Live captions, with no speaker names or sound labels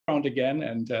around again,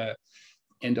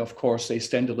 and of course they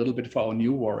stand a little bit for our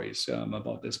new worries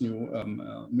about this new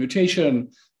mutation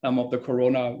of the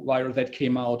coronavirus that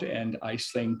came out, and I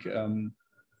think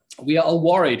we are all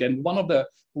worried. And one of the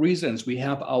reasons we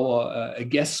have our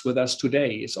guests with us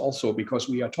today is also because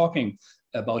we are talking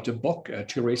about a book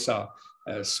Theresa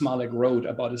Smalec wrote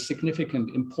about a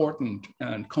significant, important,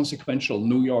 and consequential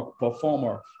New York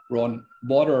performer,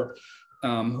 Wooster,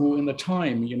 who in the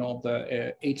time,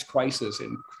 the AIDS crisis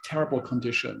in terrible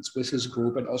conditions with his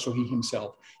group, and also he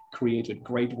himself created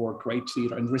great work, great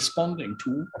theater, and responding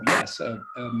to,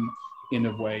 in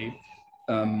a way,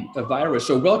 a virus.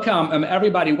 So welcome,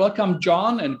 everybody. Welcome,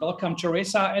 John, and welcome,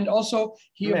 Theresa. And also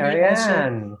here we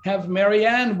also have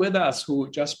Marianne with us,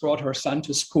 who just brought her son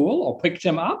to school or picked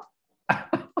him up.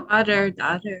 Daughter.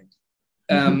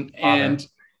 And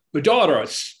the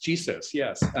daughters, Jesus,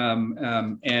 yes.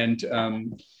 My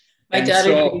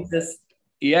daughter, Jesus.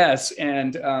 Yes,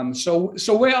 and so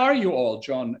where are you all,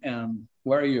 John?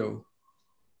 Where are you?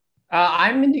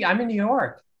 I'm in New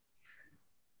York.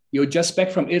 You're just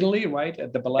back from Italy, right?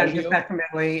 At the Bellagio. I'm just back from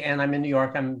Italy, and I'm in New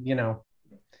York. I'm,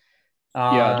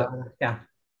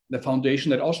 the foundation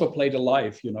that also played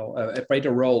played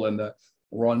a role in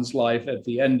Ron's life at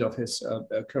the end of his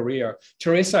career.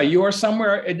 Theresa, you are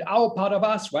somewhere in our part of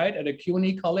us, right? At a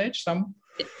CUNY college,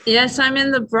 Yes, I'm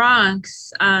in the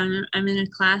Bronx. I'm in a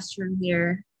classroom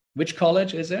here. Which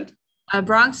college is it?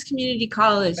 Bronx Community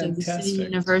College. Fantastic. Of the City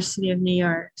University of New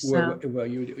York. So. Where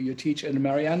you teach. And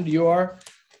Marianne, you are?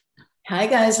 Hi,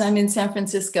 guys. I'm in San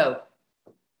Francisco.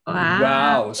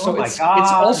 Wow. So it's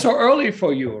also early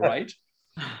for you, right?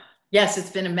 Yes,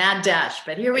 it's been a mad dash,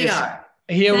 but here we are.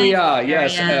 Here we are,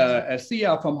 yes.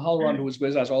 Thea from Halron, who is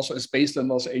with us, also is based in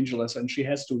Los Angeles, and she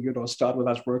has to, start with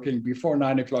us working before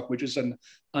 9 o'clock, which is an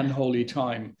unholy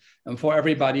time for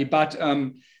everybody. But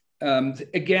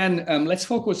again, let's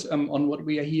focus on what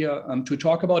we are here to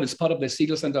talk about. It's part of the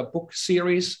Segal Center book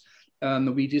series.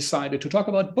 We decided to talk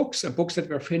about books that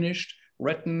were finished,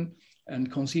 written,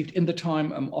 and conceived in the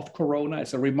time of Corona.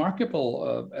 It's a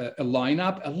remarkable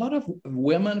lineup. A lot of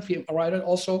women, female writers,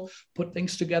 also put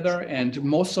things together, and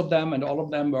most of them and all of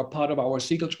them were part of our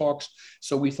Segal talks.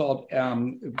 So we thought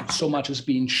so much is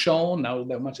being shown, now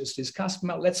that much is discussed.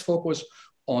 Now let's focus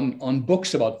on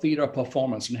books about theater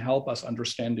performance and help us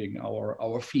understanding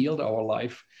our field, our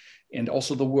life, and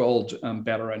also the world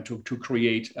better, and to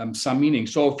create some meaning.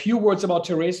 So a few words about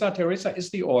Theresa. Theresa is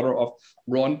the author of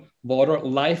Wooster,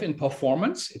 Life in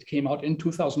Performance. It came out in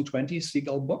 2020,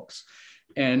 Segal Books.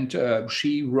 And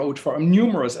she wrote for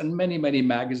numerous and many, many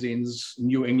magazines,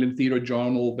 New England Theater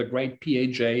Journal, the great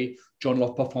PAJ, Journal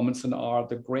of Performance and Art,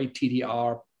 the great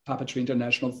TDR, Puppetry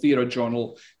International, Theater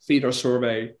Journal, Theater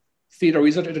Survey, Theater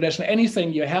Research International,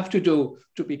 anything you have to do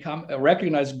to become a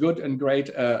recognized good and great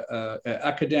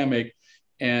academic.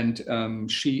 And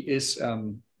she is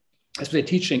actually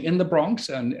teaching in the Bronx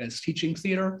and is teaching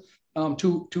theater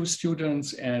to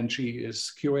students. And she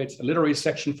curates a literary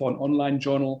section for an online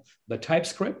journal, The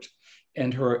TypeScript.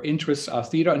 And her interests are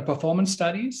theater and performance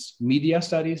studies, media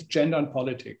studies, gender and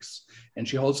politics. And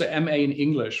she holds an MA in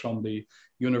English from the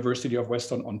University of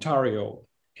Western Ontario,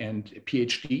 and a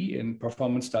PhD in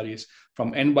performance studies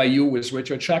from NYU with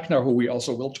Richard Schechner, who we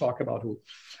also will talk about, who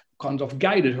kind of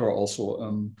guided her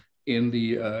also in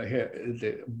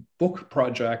the book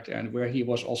project, and where he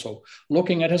was also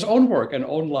looking at his own work and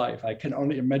own life. I can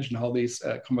only imagine how these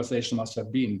conversations must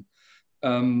have been.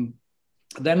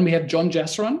 Then we have John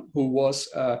Jesseron, who was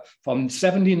from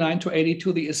 79 to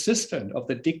 82 the assistant of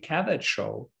the Dick Cavett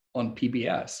show on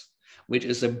PBS, which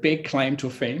is a big claim to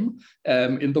fame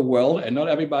in the world, and not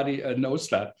everybody knows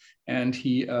that. And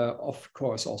he, of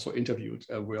course, also interviewed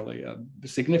really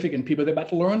significant people there,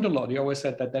 but learned a lot. He always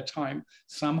said that at that time,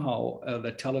 somehow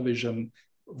the television,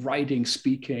 writing,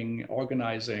 speaking,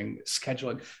 organizing,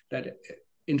 scheduling, that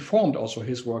informed also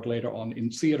his work later on in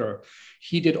theater.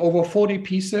 He did over 40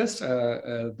 pieces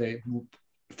for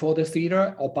the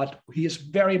theater, but he is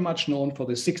very much known for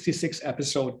the 66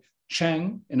 episode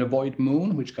Chang in A Void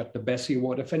Moon, which got the Bessie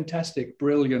Award, a fantastic,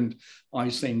 brilliant, I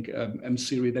think,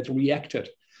 series that reacted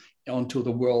onto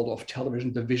the world of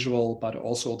television, the visual, but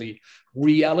also the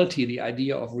reality, the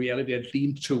idea of reality that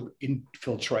seemed to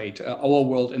infiltrate our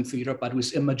world in theater, but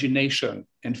with imagination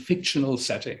and fictional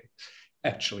setting,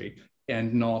 actually,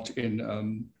 and not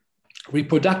in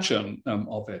reproduction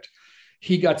of it.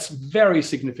 He got very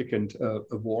significant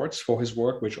awards for his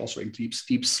work, which also includes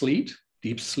Deep Sleep,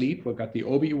 Deep Sleep. We've got the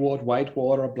Obie Award,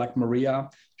 Whitewater, Black Maria,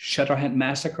 Shatterhand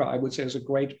Massacre, I would say is a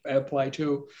great play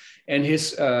too. And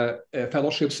his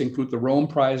fellowships include the Rome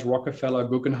Prize, Rockefeller,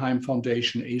 Guggenheim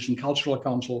Foundation, Asian Cultural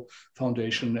Council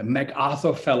Foundation, a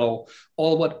MacArthur Fellow,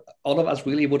 all of us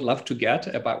really would love to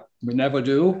get, but we never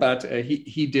do, but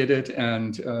he did it.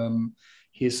 And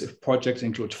his projects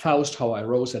include Faust, How I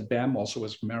Rose at BAM, also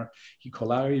with he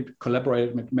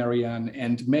collaborated with Marianne,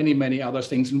 and many, many other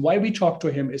things. And why we talk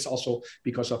to him is also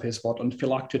because of his work on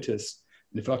Philoctetes,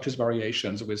 the Philoctetes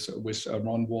variations with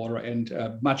Ron Water, and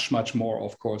much, much more,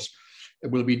 of course,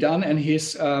 will be done. And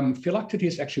his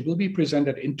Philoctetes actually will be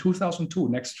presented in 2002,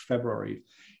 next February,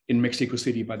 in Mexico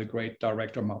City by the great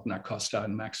director Martin Acosta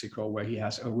in Mexico, where he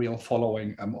has a real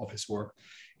following of his work.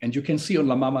 And you can see on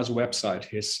La Mama's website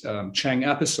his Chang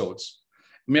episodes.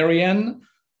 Marianne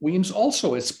Weems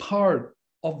also is part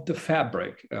of the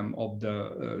fabric of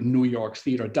the New York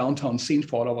theater downtown scene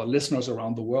for all of our listeners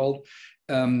around the world.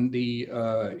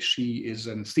 She is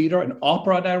a theater and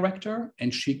opera director,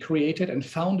 and she created and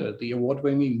founded the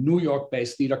award-winning New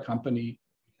York-based theater company,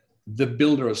 The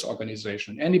Builders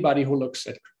Organization. Anybody who looks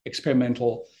at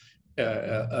experimental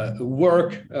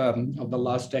work of the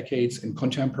last decades in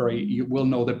contemporary, you will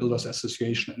know the Builders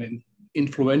Association, an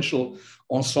influential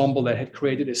ensemble that had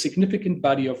created a significant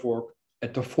body of work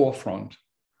at the forefront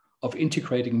of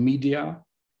integrating media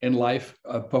and live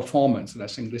performance. And I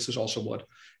think this is also what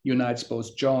unites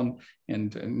both John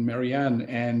and Marianne.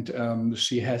 And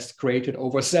she has created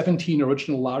over 17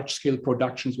 original large-scale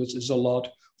productions, which is a lot.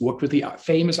 Worked with the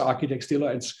famous architects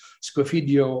Stiller and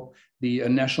Scofidio, the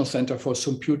National Center for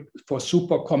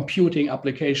Supercomputing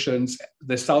Applications,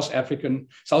 the South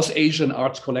Asian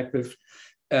Arts Collective,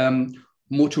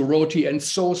 Motoroti, and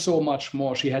so much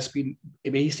more. She has been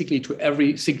basically to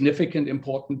every significant,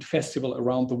 important festival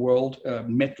around the world,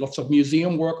 met lots of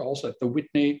museum work, also at the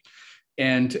Whitney.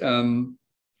 And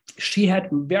she had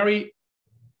very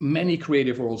many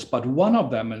creative roles, but one of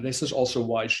them, and this is also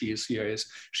why she is here, is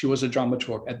she was a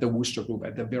dramaturg at the Wooster Group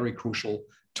at the very crucial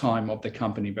time of the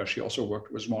company, where she also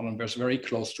worked with Ron and was very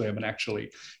close to him. And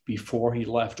actually, before he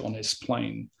left on his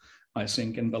plane, I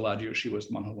think in Bellagio, she was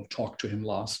the one who talked to him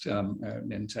last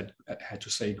and had to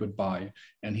say goodbye.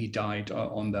 And he died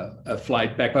on the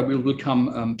flight back, but we will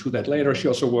come to that later. She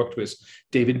also worked with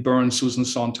David Byrne, Susan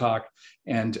Sontag,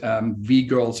 and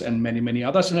V-Girls, and many, many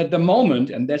others. And at the moment,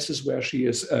 and this is where she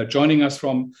is joining us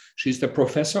from, she's the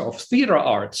professor of theater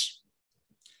arts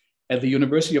at the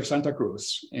University of Santa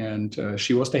Cruz. And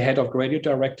she was the head of graduate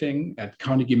directing at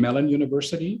Carnegie Mellon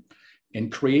University, and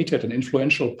created an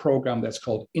influential program that's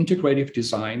called Integrative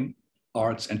Design,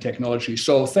 Arts and Technology.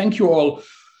 So thank you all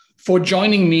for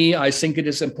joining me. I think it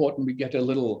is important we get a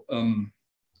little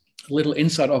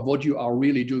insight of what you are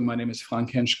really doing. My name is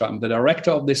Frank Henschke. I'm the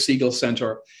director of the Segal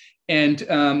Center.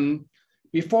 And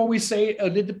before we say a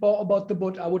little more about the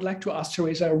book, I would like to ask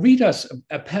Theresa, read us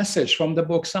a passage from the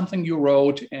book, something you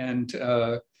wrote, and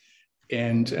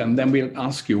then we'll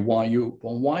ask you why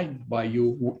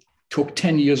you took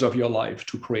 10 years of your life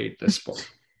to create this book.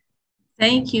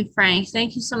 Thank you, Frank.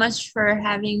 Thank you so much for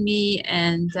having me.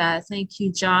 And thank you,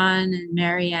 John and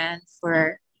Marianne,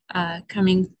 for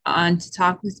coming on to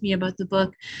talk with me about the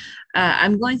book.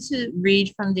 I'm going to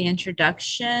read from the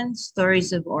introduction,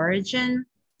 Stories of Origin,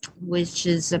 which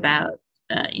is about,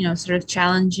 sort of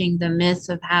challenging the myth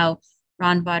of how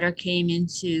Ron Vawter came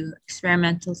into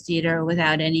experimental theater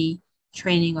without any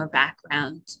training or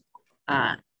background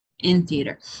in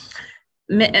theater.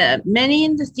 Many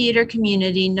in the theater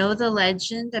community know the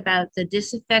legend about the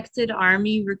disaffected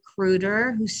army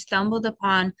recruiter who stumbled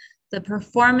upon the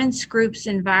performance group's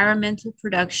environmental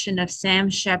production of Sam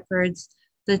Shepard's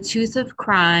The Tooth of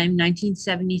Crime,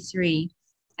 1973,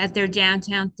 at their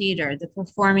downtown theater, the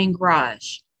Performing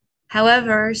Garage.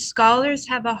 However, scholars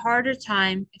have a harder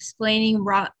time explaining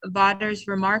Vawter's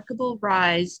remarkable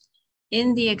rise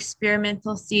in the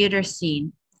experimental theater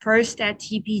scene, first at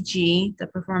TPG, the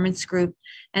performance group,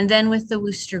 and then with the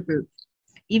Wooster Group.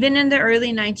 Even in the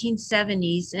early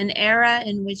 1970s, an era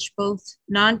in which both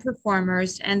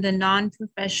non-performers and the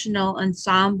non-professional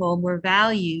ensemble were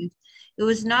valued, it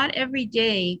was not every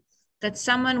day that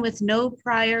someone with no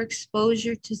prior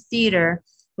exposure to theater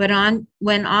went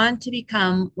on to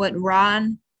become what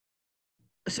Ross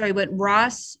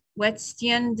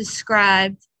Wetstein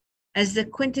described as the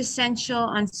quintessential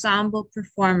ensemble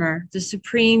performer, the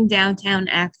supreme downtown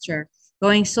actor,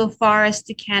 going so far as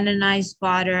to canonize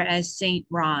Vawter as Saint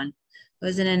Ron. It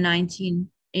was in a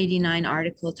 1989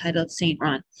 article titled Saint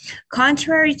Ron.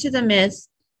 Contrary to the myth,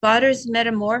 Vawter's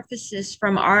metamorphosis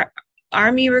from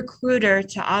army recruiter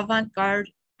to avant-garde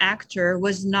actor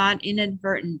was not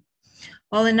inadvertent.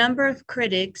 while a number of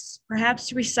critics,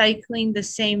 perhaps recycling the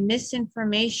same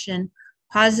misinformation,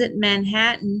 posit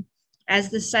Manhattan as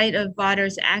the site of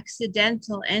Vawter's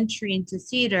accidental entry into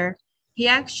theater, he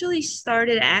actually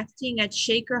started acting at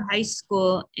Shaker High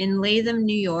School in Latham,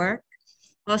 New York,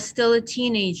 while still a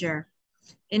teenager.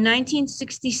 In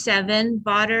 1967,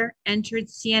 Vawter entered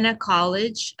Siena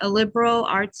College, a liberal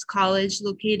arts college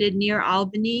located near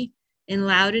Albany in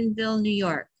Loudonville, New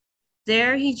York.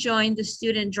 There, he joined the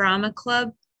student drama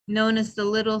club known as the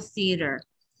Little Theater.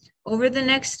 Over the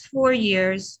next 4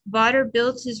 years, Vawter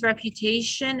built his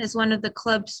reputation as one of the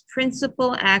club's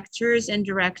principal actors and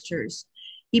directors.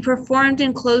 He performed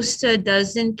in close to a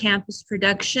dozen campus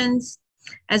productions.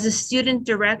 As a student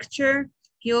director,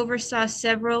 he oversaw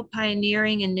several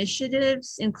pioneering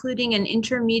initiatives, including an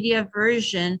intermedia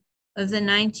version of the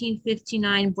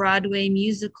 1959 Broadway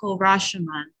musical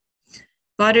Rashomon.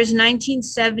 Vawter's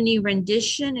 1970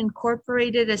 rendition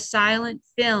incorporated a silent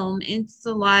film into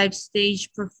the live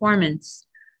stage performance.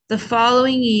 The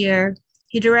following year,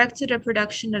 he directed a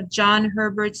production of John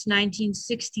Herbert's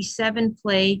 1967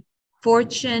 play,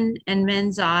 Fortune and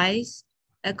Men's Eyes,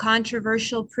 a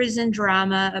controversial prison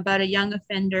drama about a young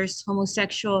offender's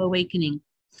homosexual awakening.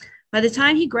 By the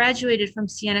time he graduated from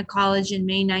Siena College in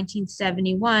May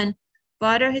 1971,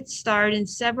 Vawter had starred in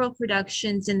several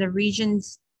productions in the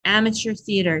region's amateur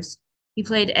theaters. He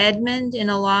played Edmund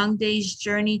in A Long Day's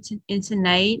Journey into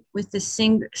Night with the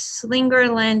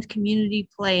Slingerland Community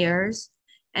Players,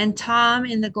 and Tom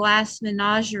in The Glass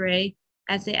Menagerie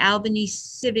at the Albany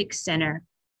Civic Center.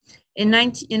 In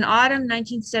autumn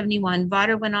 1971,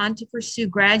 Vawter went on to pursue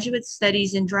graduate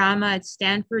studies in drama at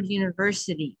Stanford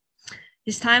University.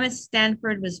 His time at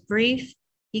Stanford was brief.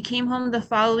 He came home the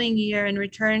following year and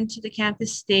returned to the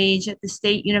campus stage at the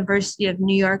State University of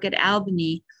New York at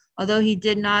Albany, although he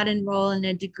did not enroll in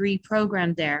a degree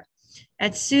program there.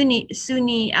 At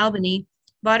SUNY Albany,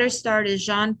 Vawter starred as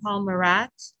Jean-Paul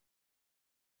Marat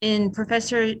in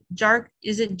Professor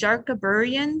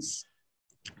Jarkaburian's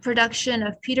production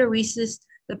of Peter Rhys's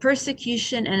The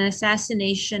Persecution and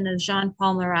Assassination of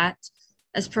Jean-Paul Marat,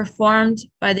 as performed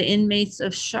by the inmates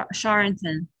of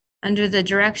Charenton under the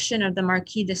direction of the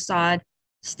Marquis de Sade,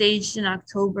 staged in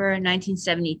October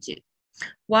 1972.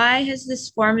 Why has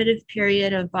this formative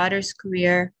period of Vawter's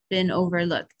career been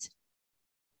overlooked?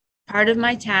 Part of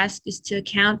my task is to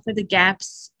account for the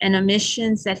gaps and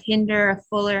omissions that hinder a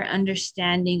fuller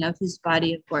understanding of his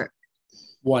body of work.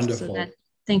 Wonderful.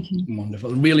 Thank you.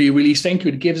 Wonderful. Really, really thank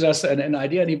you. It gives us an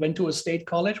idea. And he went to a state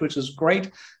college, which is great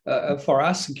for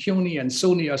us. CUNY and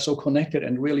SUNY are so connected.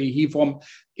 And really, he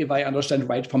if I understand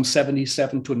right, from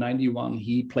 77 to 91,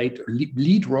 he played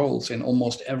lead roles in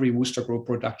almost every Wooster Group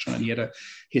production. And he had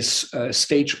his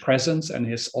stage presence and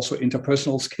his also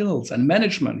interpersonal skills and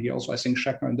management. He also, I think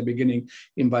Schechner in the beginning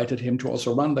invited him to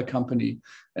also run the company.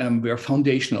 Were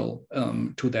foundational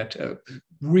to that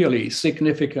really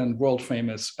significant, world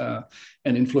famous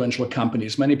and influential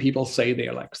companies. Many people say they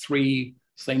are like three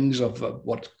things of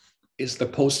what is the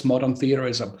postmodern theater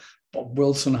is Bob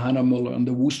Wilson, Heiner Müller, and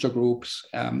the Wooster Groups,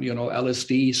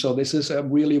 LSD. So this is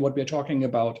really what we're talking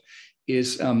about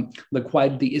is the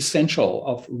essential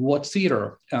of what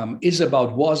theater is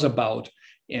about, was about,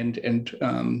 and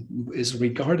is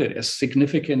regarded as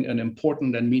significant and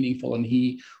important and meaningful. And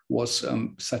he was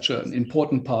such an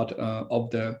important part of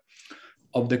the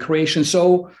creation.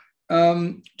 So,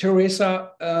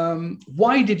 Theresa,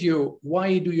 why do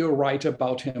you write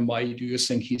about him? Why do you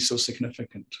think he's so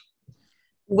significant?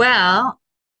 Well,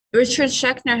 Richard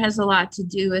Schechner has a lot to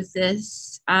do with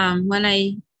this. When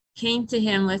I came to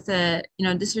him with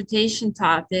dissertation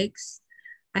topics,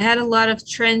 I had a lot of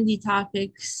trendy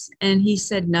topics, and he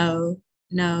said no,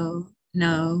 no,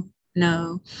 no,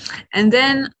 no. And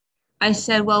then I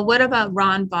said, well, what about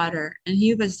Ron Vawter? And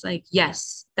he was like,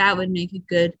 yes, that would make a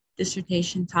good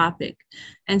dissertation topic.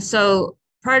 And so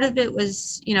part of it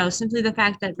was, simply the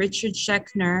fact that Richard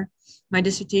Schechner, my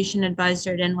dissertation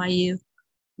advisor at NYU,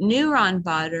 knew Ron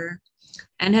Vawter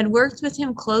and had worked with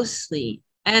him closely.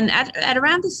 And at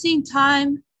around the same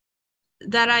time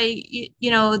that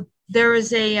there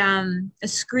was a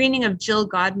screening of Jill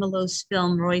Godmelow's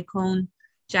film, Roy Cohn,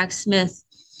 Jack Smith.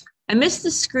 I missed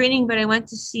the screening, but I went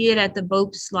to see it at the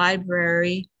Bopes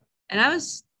Library. And I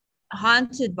was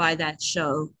haunted by that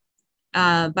show,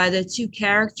 by the two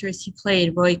characters he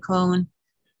played, Roy Cohn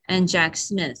and Jack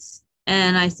Smith.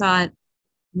 And I thought,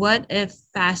 what if,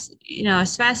 I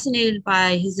was fascinated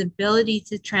by his ability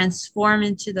to transform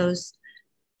into those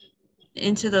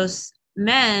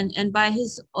men, and by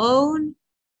his own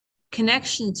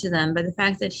connection to them, by the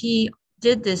fact that he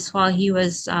did this while he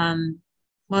was,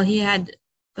 he had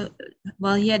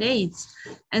well, he had AIDS.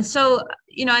 And so,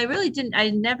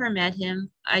 I never met him.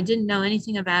 I didn't know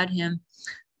anything about him,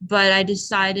 but I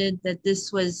decided that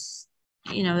this was,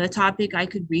 a topic I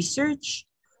could research.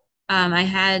 I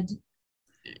had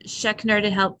Schechner to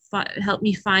help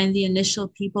me find the initial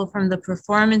people from the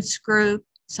performance group,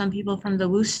 some people from the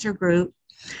Wooster Group.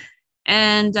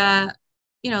 And,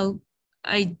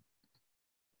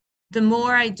 the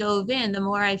more I dove in, the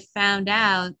more I found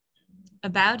out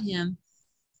about him.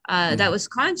 That was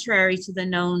contrary to the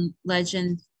known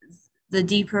legend. The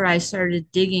deeper I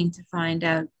started digging to find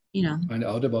out, Find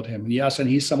out about him. Yes, and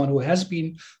he's someone who has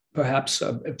been perhaps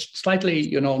slightly,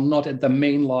 not at the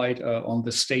main light on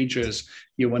the stages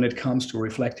here when it comes to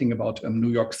reflecting about New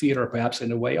York theater, perhaps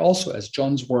in a way also as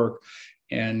John's work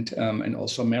and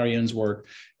also Marianne's work.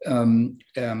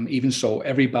 Even so,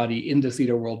 everybody in the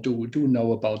theater world do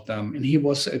know about them. And he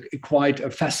was quite a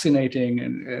fascinating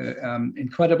and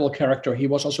incredible character. He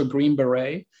was also Green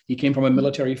Beret. He came from a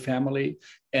military family,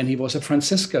 and he was a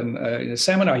Franciscan. In a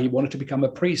seminar, he wanted to become a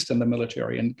priest in the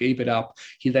military and gave it up.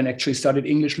 He then actually studied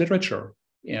English literature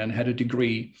and had a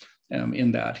degree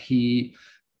in that. He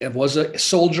was a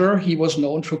soldier. He was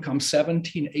known to come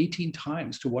 17, 18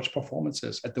 times to watch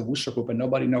performances at the Wooster Group, and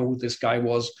nobody knew who this guy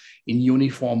was in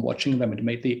uniform watching them. It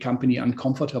made the company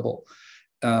uncomfortable.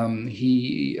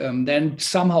 He then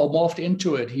somehow morphed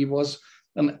into it. He was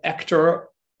an actor,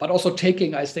 but also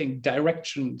taking, I think,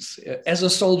 directions as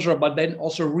a soldier, but then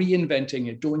also reinventing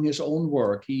it, doing his own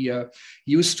work. He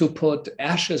used to put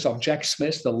ashes of Jack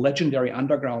Smith, the legendary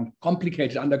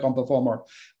complicated underground performer,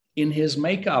 in his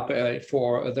makeup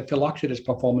for the Philoctetes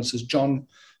performances John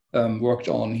worked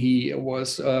on. He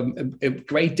was a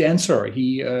great dancer.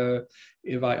 He,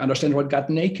 if I understand what,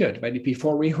 got naked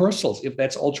before rehearsals. If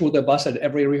that's all true, the bus at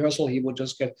every rehearsal, he would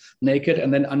just get naked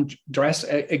and then undress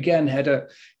again. Had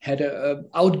a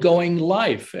outgoing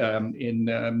life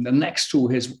next to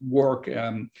his work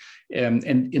and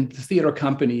in the theater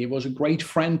company. He was a great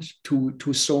friend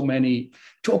to so many.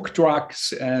 Took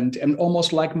drugs and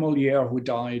almost like Molière, who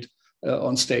died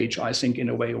on stage, I think, in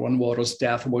a way. Ron Waters'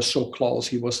 death was so close.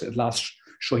 He was at last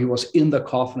show, he was in the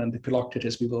coffin and the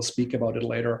Philoctetes. We will speak about it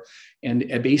later. And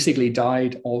basically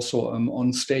died also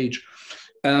on stage.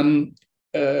 John,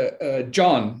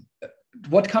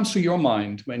 what comes to your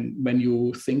mind when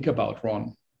you think about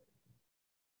Ron?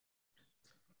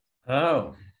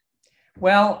 Oh,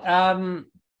 well,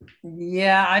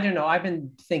 yeah, I don't know. I've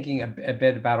been thinking a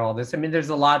bit about all this. I mean, there's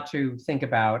a lot to think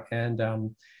about.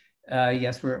 And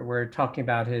yes, we're talking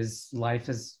about his life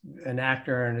as an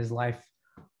actor and his life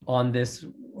on this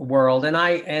world. And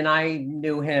I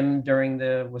knew him during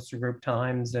the Wooster Group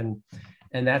times, and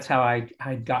that's how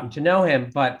I'd gotten to know him.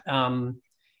 But and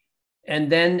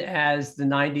then as the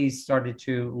 90s started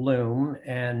to loom,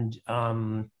 and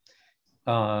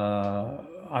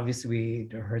obviously we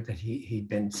heard that he'd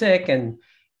been sick and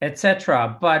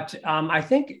etc. But I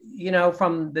think,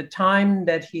 from the time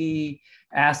that he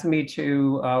asked me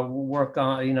to work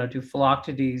on, do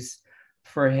Philoctetes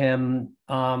for him,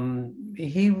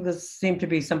 he seemed to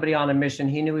be somebody on a mission.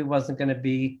 He knew he wasn't going to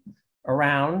be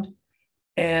around.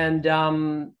 And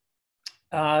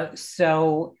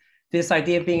so this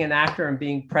idea of being an actor and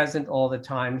being present all the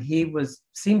time, he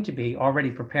seemed to be already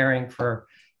preparing for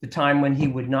the time when he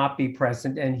would not be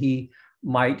present, and he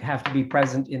might have to be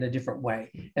present in a different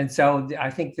way. And so I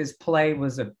think this play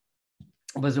was a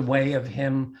way of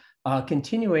him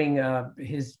continuing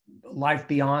his life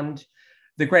beyond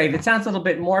the grave. It sounds a little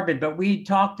bit morbid, but we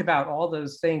talked about all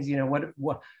those things. What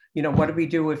do we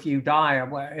do if you die?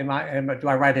 Do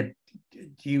I write a,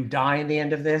 do you die in the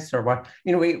end of this, or what?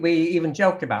 We even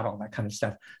joked about all that kind of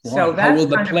stuff. Wow. So that's how will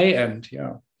the play end?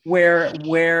 Yeah. Where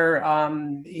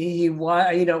he was,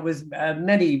 it was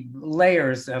many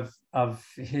layers of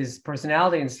his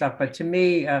personality and stuff. But to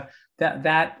me,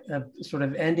 that sort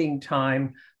of ending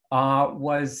time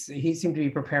was, he seemed to be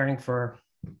preparing for,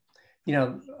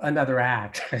 another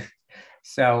act.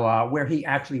 So where he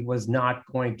actually was not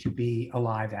going to be a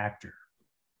live actor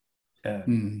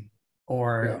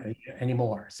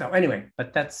anymore. So anyway,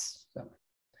 but that's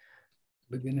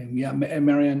beginning. Yeah,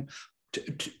 Marianne,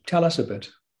 tell us a bit.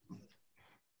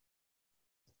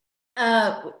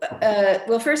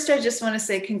 Well, first, I just want to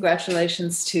say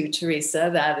congratulations to Theresa.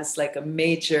 That is like a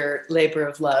major labor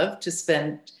of love to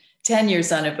spend 10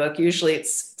 years on a book. Usually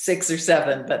it's 6 or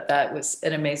 7, but that was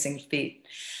an amazing feat.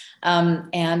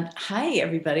 And hi,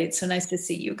 everybody. It's so nice to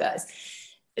see you guys.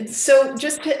 So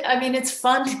it's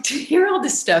fun to hear all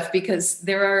this stuff, because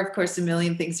there are, of course, a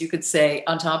million things you could say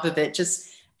on top of it.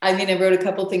 I wrote a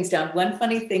couple things down. One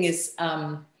funny thing is,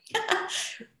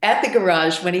 at the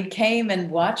garage when he came and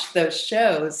watched those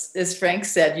shows, as Frank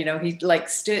said, you know, he like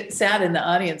sat in the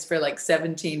audience for like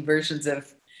 17 versions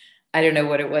of, I don't know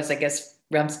what it was, I guess,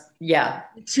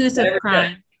 Tooth of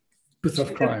Crime. Tooth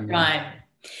of Crime. Yeah.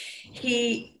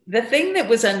 The thing that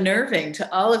was unnerving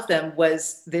to all of them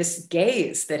was this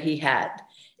gaze that he had.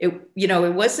 It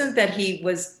wasn't that he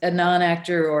was a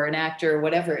non-actor or an actor or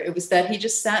whatever. It was that he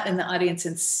just sat in the audience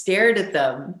and stared at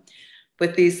them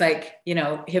with these like, you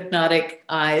know, hypnotic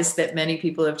eyes that many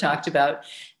people have talked about.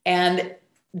 And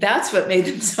that's what made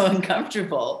them so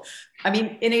uncomfortable. I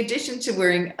mean, in addition to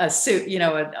wearing a suit, you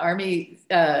know, an army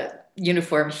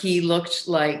uniform, he looked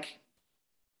like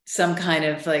some kind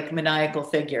of like maniacal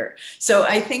figure. So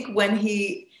I think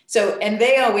and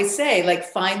they always say, like,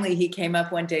 finally he came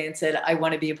up one day and said, I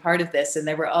want to be a part of this. And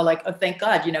they were all like, oh, thank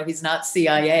God, you know, he's not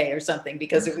CIA or something,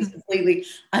 because it was completely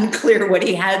unclear what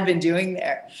he had been doing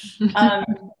there.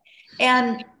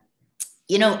 And,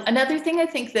 you know, another thing I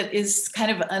think that is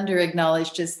kind of under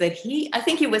acknowledged is that I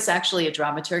think he was actually a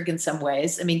dramaturg in some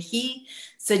ways. I mean, he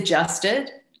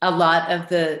suggested a lot of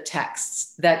the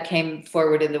texts that came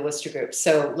forward in the Wooster Group.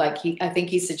 So like I think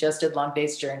he suggested Long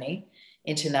Day's Journey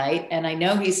into Night. And I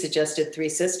know he suggested Three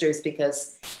Sisters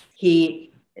because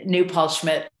he knew Paul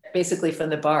Schmidt basically from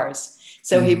the bars.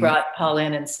 So he brought Paul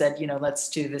in and said, you know, let's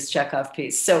do this Chekhov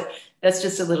piece. So that's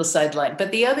just a little sideline.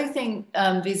 But the other thing,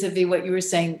 vis-a-vis what you were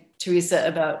saying, Theresa,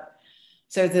 about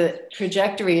the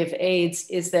trajectory of AIDS,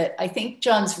 is that I think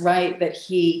John's right that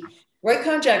Roy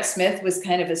Konjac Smith was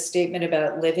kind of a statement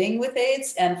about living with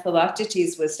AIDS, and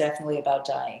Philoctetes was definitely about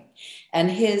dying.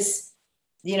 And his,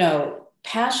 you know,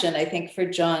 passion, I think, for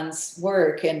John's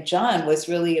work, and John was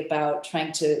really about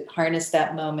trying to harness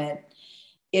that moment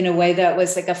in a way that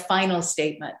was like a final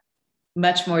statement,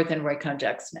 much more than Roy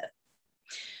Konjac Smith.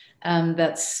 I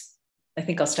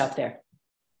think I'll stop there.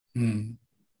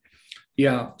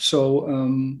 Yeah.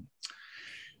 So,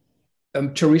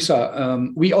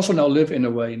 Theresa, we also now live in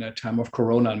a way in a time of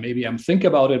Corona, and maybe I'm thinking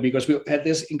about it because we had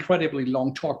this incredibly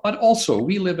long talk, but also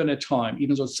we live in a time,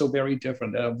 even though it's so very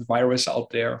different, the virus out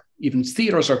there, even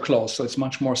theaters are closed. So it's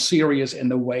much more serious in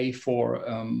the way for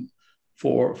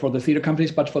the theater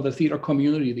companies, but for the theater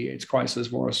community, the AIDS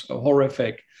crisis was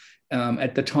horrific.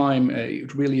 At the time,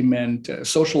 it really meant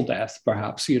social death,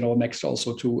 perhaps, you know, next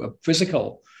also to a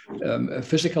physical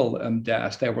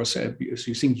death. There was,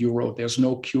 you think you wrote, there's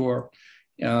no cure.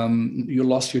 You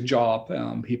lost your job.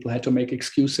 People had to make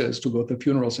excuses to go to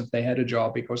funerals if they had a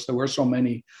job because there were so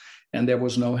many and there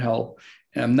was no help.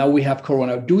 Now we have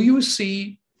Corona. Did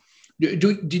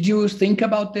you think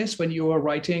about this when you were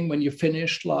writing, when you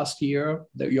finished last year,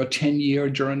 your 10-year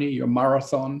journey, your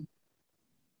marathon?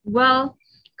 Well,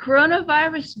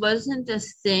 coronavirus wasn't a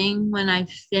thing when I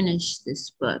finished this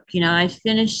book. You know, I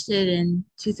finished it in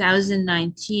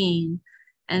 2019,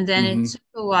 and then it took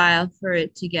a while for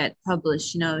it to get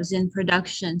published. You know, it was in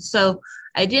production. So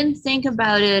I didn't think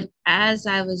about it as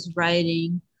I was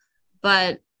writing,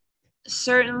 but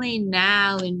certainly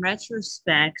now in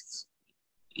retrospect,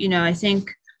 you know, I think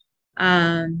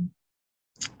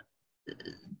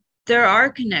there are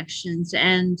connections.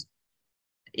 And,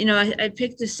 you know, I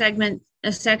picked a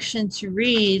section to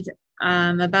read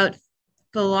about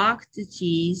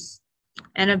Philoctetes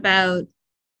and about,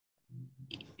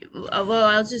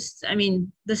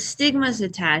 the stigmas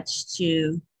attached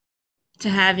to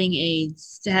having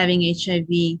AIDS, to having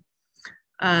HIV.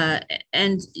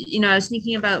 And, you know, I was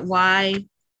thinking about why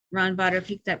Ron Vawter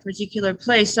picked that particular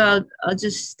place. So I'll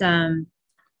just...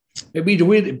 maybe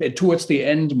towards the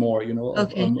end more, you know,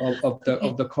 okay.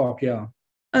 of the cork, yeah.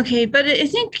 Okay, but I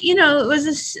think, you know, it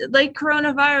was like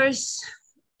coronavirus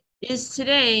is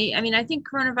today. I mean, I think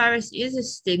coronavirus is a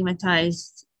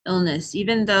stigmatized illness,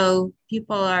 even though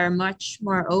people are much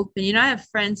more open. You know, I have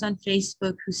friends on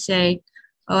Facebook who say,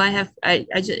 oh, I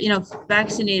just, you know,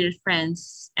 vaccinated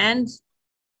friends, and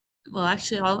well,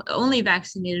 actually only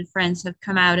vaccinated friends have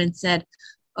come out and said,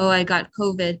 oh, I got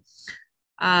COVID.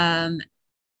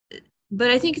 But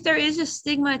I think there is a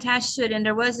stigma attached to it. And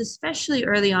there was, especially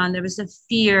early on, there was a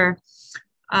fear,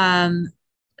 you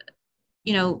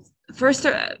know, first,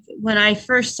 when I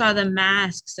first saw the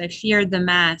masks, I feared the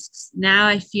masks. Now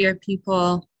I fear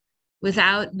people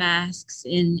without masks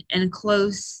in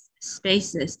enclosed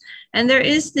spaces. And there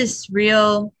is this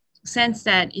real sense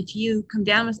that if you come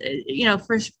down with, you know,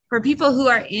 for people who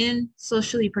are in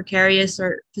socially precarious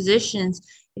or positions,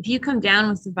 if you come down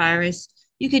with the virus,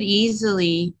 you could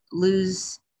easily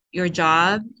lose your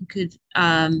job. You could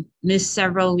miss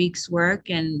several weeks'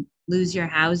 work and lose your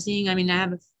housing. I mean, I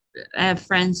have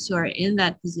friends who are in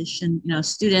that position, you know,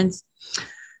 students.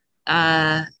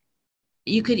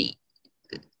 You could,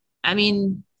 I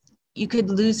mean, you could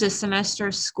lose a semester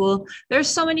of school. There's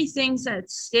so many things at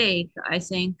stake, I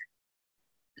think,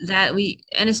 that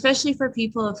and especially for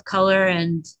people of color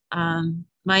and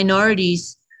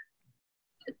minorities,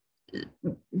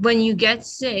 when you get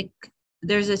sick,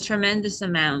 there's a tremendous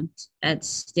amount at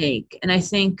stake. And I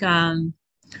think Ron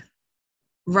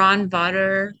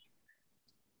Vawter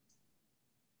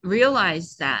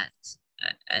realized that.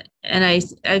 And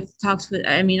I've talked with,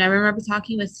 I remember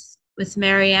talking with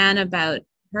Marianne about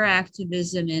her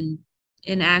activism in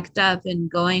ACT UP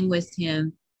and going with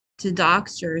him to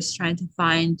doctors trying to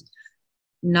find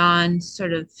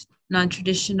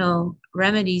non-traditional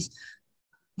remedies.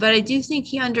 But I do think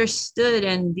he understood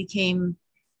and became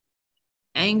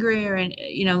angrier and,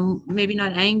 maybe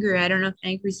not angry, I don't know if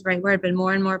angry is the right word, but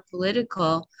more and more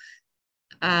political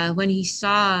when he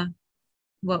saw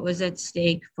what was at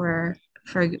stake for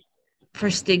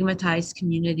stigmatized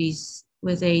communities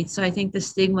with AIDS. So I think the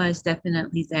stigma is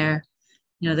definitely there.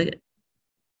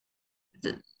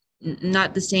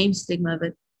 Not the same stigma,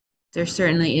 but there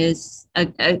certainly is a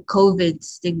COVID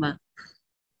stigma.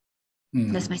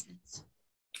 That's my sense.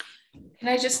 Can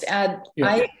I just add,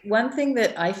 one thing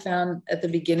that I found at the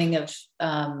beginning of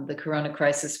the Corona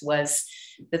crisis was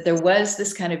that there was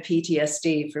this kind of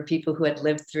PTSD for people who had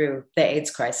lived through the AIDS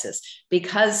crisis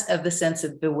because of the sense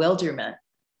of bewilderment.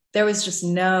 There was just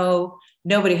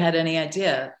nobody had any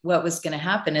idea what was going to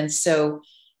happen. And so,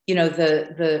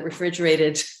 the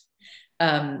refrigerated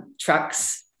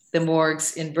trucks, the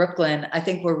morgues in Brooklyn, I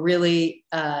think were really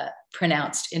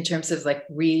pronounced in terms of like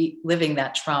reliving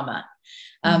that trauma.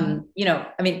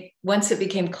 Once it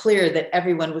became clear that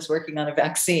everyone was working on a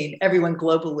vaccine, everyone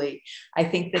globally, I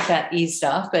think that eased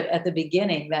off. But at the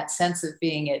beginning, that sense of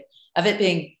it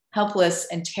being helpless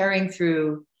and tearing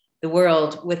through the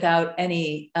world without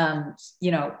any,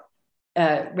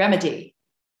 remedy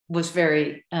was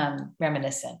very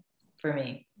reminiscent for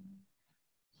me.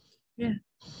 Yeah.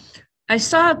 I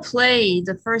saw a play,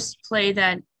 the first play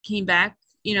that came back,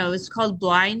 it's called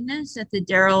Blindness at the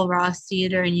Darrell Ross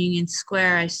Theater in Union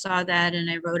Square. I saw that and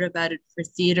I wrote about it for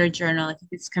Theater Journal. I think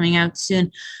it's coming out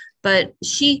soon. But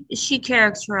she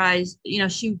characterized,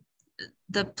 it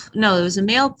was a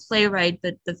male playwright,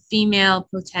 but the female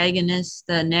protagonist,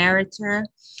 the narrator,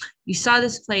 you saw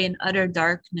this play in utter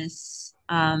darkness,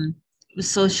 was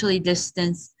socially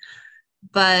distanced,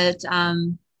 but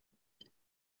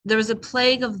there was a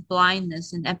plague of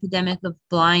blindness, an epidemic of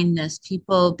blindness.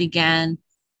 People began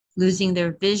losing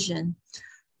their vision.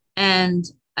 And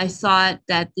I thought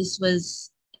that this was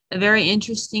a very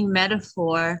interesting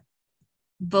metaphor,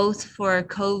 both for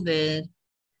COVID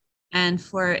and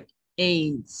for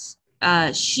AIDS.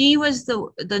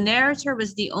 The narrator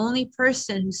was the only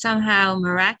person who somehow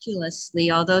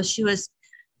miraculously, although she was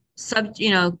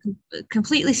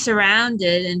completely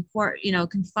surrounded and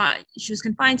confined, she was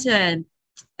confined to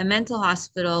a mental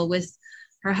hospital with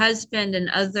her husband and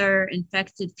other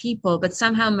infected people, but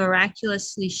somehow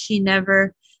miraculously she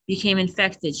never became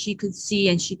infected. She could see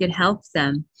and she could help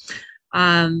them.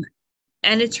 And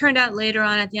it turned out later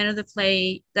on at the end of the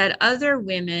play that other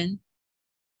women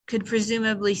could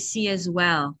presumably see as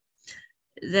well,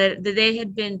 that they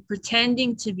had been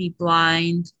pretending to be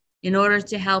blind in order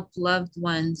to help loved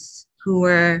ones who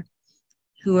were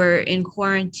in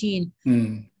quarantine.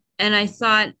 And I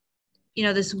thought,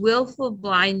 this willful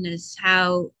blindness,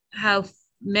 how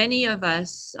many of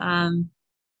us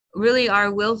really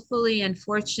are willfully and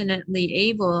fortunately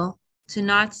able to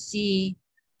not see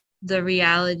the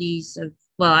realities of,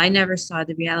 I never saw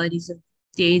the realities of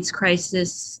the AIDS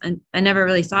crisis, and I never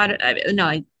really thought it.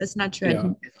 That's not true.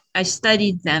 Yeah. I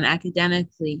studied them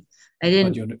academically. I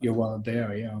didn't. But you weren't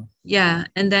there, yeah. Yeah,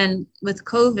 and then with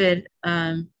COVID,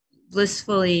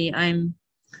 blissfully, I'm,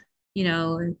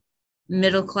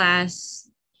 middle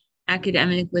class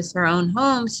academic with her own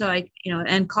home, so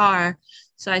and car,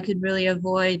 so I could really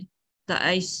avoid the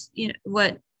ice. I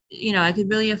could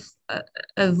really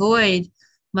avoid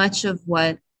much of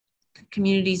what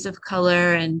communities of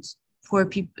color and poor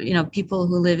people, people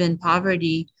who live in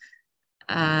poverty,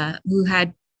 who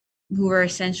were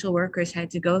essential workers,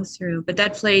 had to go through. But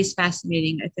that play is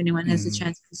fascinating. If anyone has a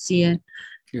chance to see it,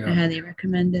 I highly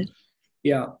recommend it.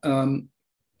 Yeah.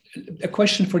 A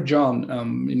question for John,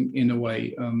 in a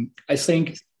way. I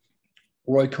think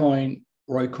Roy Cohn,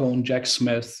 Jack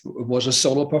Smith was a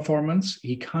solo performance.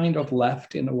 He kind of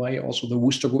left, in a way, also the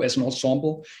Wooster Group as an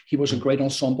ensemble. He was a great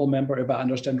ensemble member, if I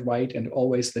understand right, and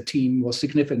always the team was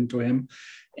significant to him.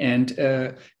 And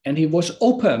he was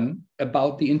open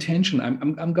about the intention.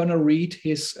 I'm going to read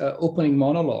his opening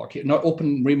monologue, not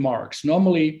open remarks.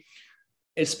 Normally,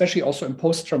 especially also in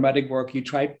post-traumatic work, he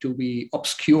tried to be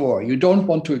obscure. You don't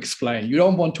want to explain. You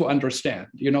don't want to understand.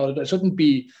 You know, there shouldn't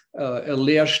be a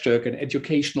Lehrstück, an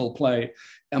educational play.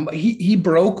 He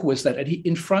broke with that. And he,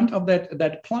 in front of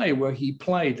that play where he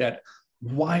played that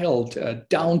wild,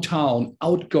 downtown,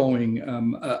 outgoing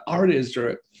artist,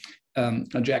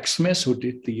 Jack Smith, who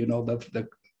did the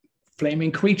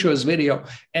Flaming Creatures video,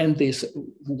 and this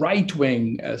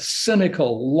right-wing,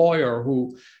 cynical lawyer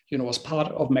who was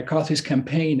part of McCarthy's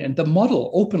campaign, and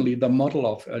openly the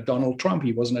model of Donald Trump.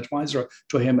 He was an advisor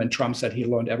to him, and Trump said he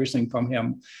learned everything from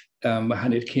him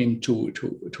when it came to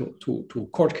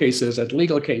court cases and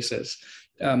legal cases,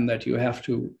 that you have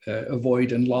to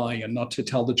avoid and lie and not to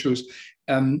tell the truth.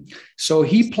 So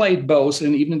he played both,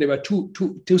 and even there were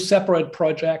two separate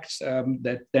projects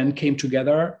that then came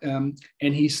together. And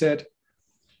he said,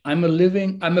 I'm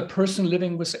a person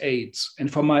living with AIDS,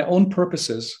 and for my own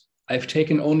purposes, I've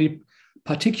taken only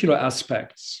particular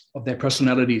aspects of their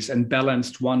personalities and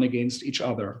balanced one against each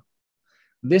other.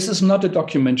 This is not a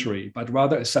documentary, but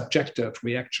rather a subjective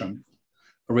reaction,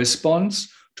 a response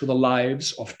to the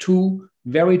lives of two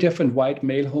very different white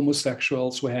male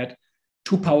homosexuals who had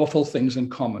two powerful things in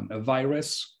common: a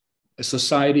virus, a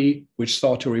society which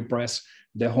sought to repress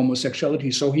their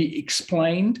homosexuality. So he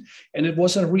explained, and it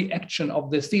was a reaction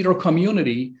of the theater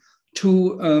community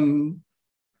to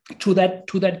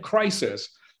that crisis.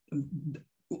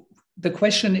 The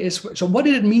question is, so what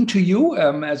did it mean to you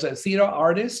as a theater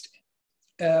artist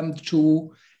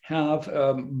to have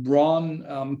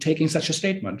Ron taking such a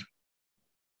statement?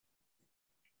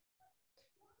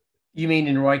 You mean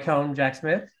in Roy Cohn, Jack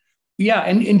Smith? Yeah,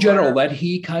 and in general, that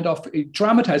he kind of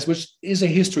dramatized, which is a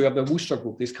history of the Wooster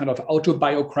Group, this kind of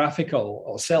autobiographical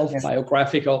or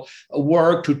self-biographical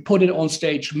work, to put it on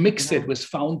stage, mix it with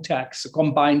found text,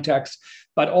 combined text,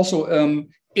 but also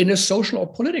in a social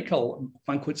or political,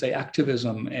 one could say,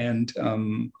 activism,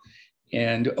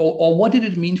 or what did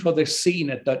it mean for the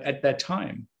scene at that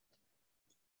time?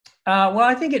 Well,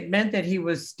 I think it meant that he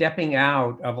was stepping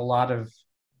out of a lot of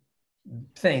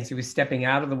things. He was stepping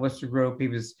out of the Wooster Group. He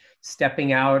was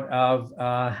stepping out of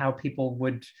how people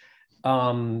would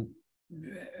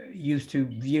used to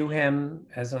view him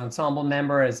as an ensemble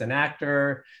member, as an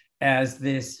actor, as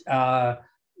this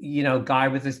guy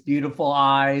with this beautiful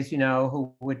eyes,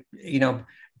 who would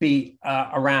be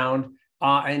around,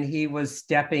 and he was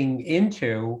stepping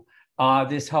into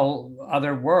this whole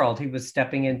other world. He was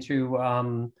stepping into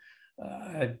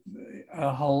a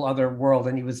whole other world,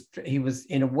 and he was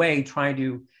in a way trying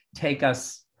to take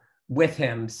us with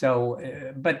him. So,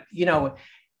 but he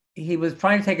was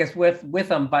trying to take us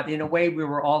with him, but in a way we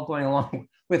were all going along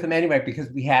with him anyway because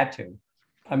we had to.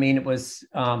 I mean, it was,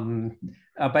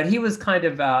 but he was kind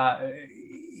of,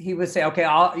 he would say, okay,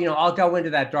 I'll go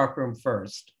into that dark room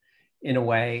first, in a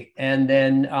way, and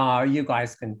then you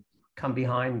guys can come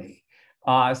behind me.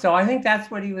 So I think that's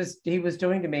what he was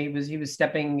doing to me. He was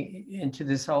stepping into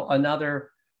this whole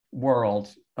another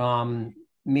world,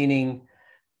 meaning,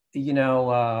 I'm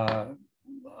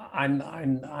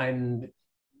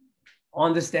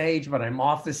on the stage, but I'm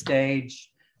off the stage.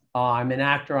 I'm an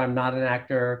actor. I'm not an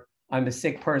actor. I'm a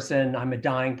sick person. I'm a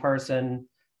dying person,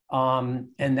 and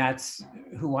that's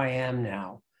who I am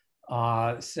now.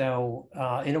 So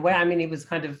in a way, I mean, he was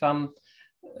kind of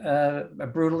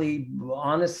brutally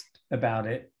honest about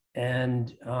it,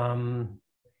 and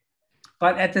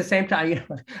but at the same time,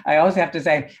 I also have to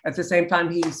say, at the same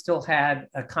time, he still had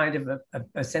a kind of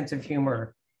a sense of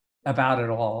humor about it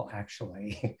all.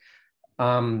 Actually,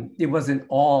 it wasn't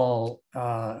all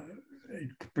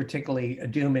particularly a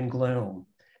doom and gloom,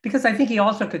 because I think he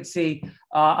also could see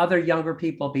other younger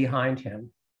people behind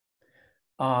him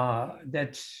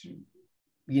that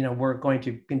were going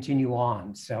to continue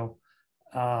on. So.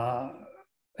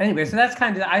 Anyway, so that's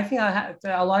kind of, I think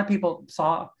a lot of people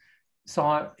saw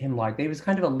him like that. He was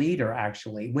kind of a leader,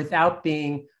 actually, without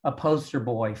being a poster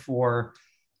boy for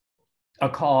a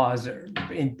cause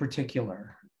in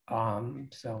particular.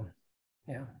 So,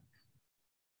 yeah.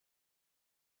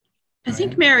 I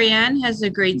think Marianne has a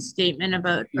great statement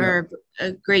about, or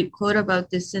a great quote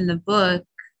about this in the book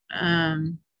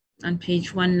on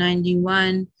page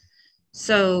 191.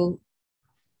 So,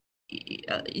 do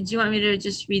you want me to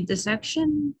just read the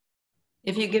section?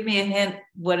 If you give me a hint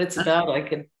what it's about, I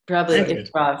could probably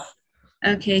improv.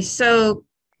 Okay, so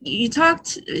you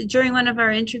talked during one of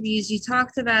our interviews, you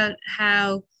talked about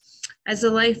how as a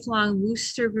lifelong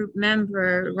Wooster Group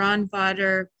member, Ron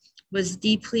Vawter was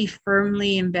deeply,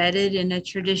 firmly embedded in a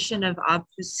tradition of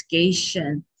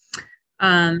obfuscation.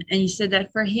 And you said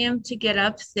that for him to get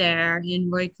up there in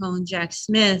Roy Cohn, Jack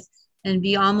Smith, and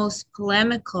be almost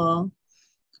polemical,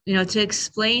 to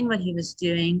explain what he was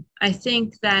doing, I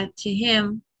think that to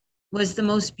him was the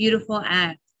most beautiful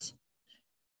act.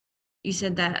 You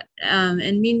said that.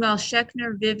 And meanwhile,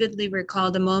 Schechner vividly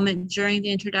recalled a moment during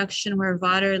the introduction where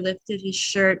Vawter lifted his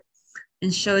shirt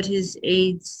and showed his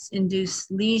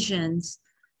AIDS-induced lesions.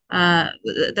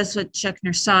 That's what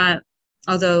Schechner saw,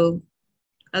 although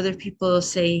other people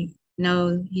say,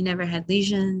 no, he never had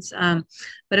lesions.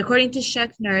 But according to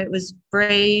Schechner, it was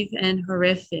brave and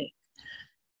horrific.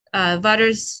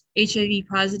 Vawter's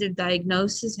HIV-positive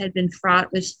diagnosis had been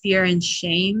fraught with fear and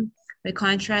shame. By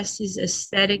contrast, his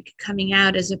aesthetic coming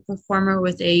out as a performer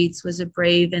with AIDS was a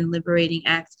brave and liberating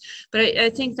act. But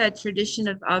I think that tradition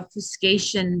of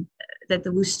obfuscation that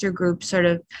the Wooster Group sort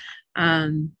of,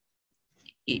 has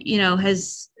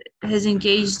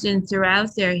engaged in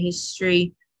throughout their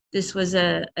history, this was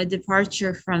a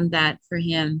departure from that for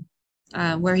him,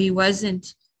 where he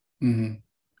wasn't. Mm-hmm.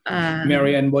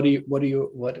 Marianne, what do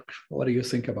you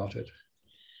think about it?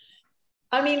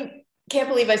 I mean, can't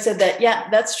believe I said that. Yeah,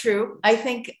 that's true. I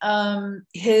think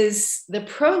the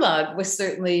prologue was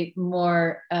certainly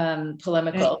more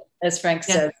polemical, as Frank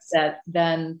says,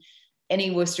 than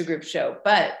any Wooster Group show.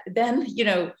 But then,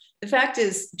 the fact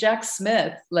is Jack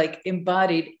Smith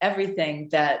embodied everything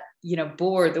that,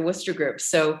 bore the Wooster Group.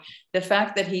 So the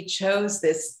fact that he chose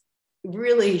this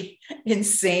really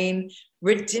insane,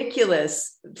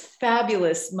 ridiculous,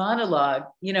 fabulous monologue,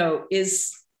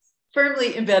 is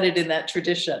firmly embedded in that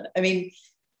tradition. I mean,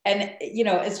 and,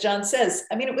 as John says,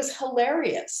 I mean, it was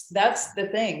hilarious. That's the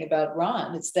thing about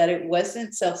Ron, it's that it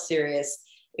wasn't self-serious.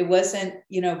 It wasn't,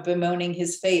 bemoaning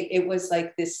his fate. It was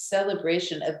like this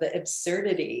celebration of the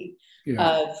absurdity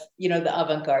of, the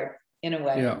avant-garde in a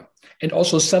way. Yeah. And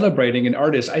also celebrating an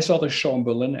artist. I saw the show in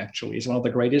Berlin, actually. It's one of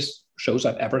the greatest shows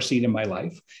I've ever seen in my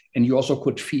life. And you also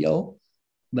could feel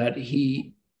that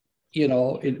he,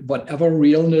 whatever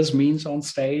realness means on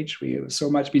stage, so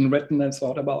much been written and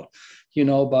thought about,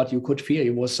 but you could feel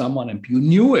he was someone, and you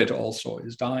knew it also,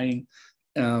 is dying.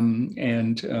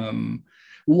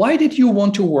 Why did you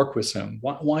want to work with him?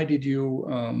 Why did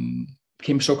you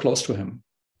came so close to him?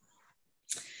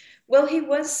 Well, he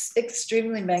was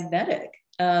extremely magnetic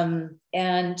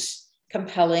and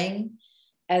compelling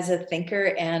as a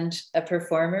thinker and a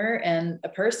performer and a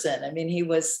person. I mean, he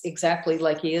was exactly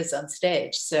like he is on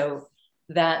stage. So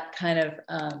that kind of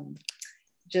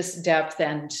just depth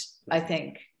and, I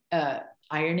think,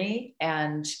 irony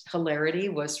and hilarity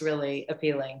was really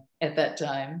appealing at that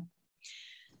time.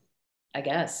 I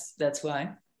guess that's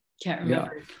why. Can't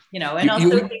remember, and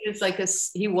also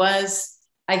he was,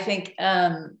 I think,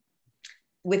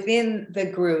 within the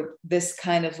group, this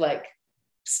kind of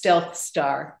stealth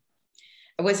star.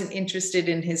 I wasn't interested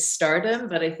in his stardom,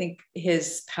 but I think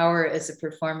his power as a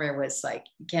performer was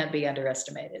can't be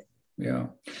underestimated. Yeah.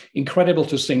 Incredible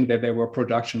to think that there were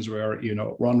productions where,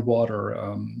 Ron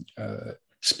Vawter,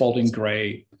 Spalding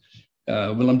Gray,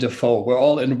 Willem Dafoe were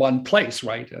all in one place,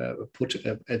 right? Put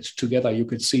it together, you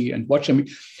could see and watch him.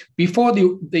 Before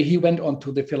he went on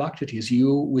to the Philoctetes,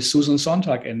 you, with Susan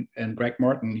Sontag and Greg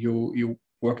Mehrten, you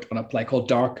worked on a play called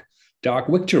Dark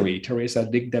Victory. Theresa,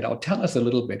 dig that out. Tell us a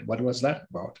little bit. What was that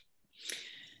about?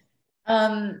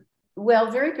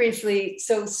 Well, very briefly.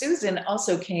 So Susan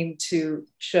also came to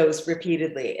shows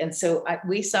repeatedly. And so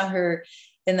we saw her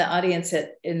in the audience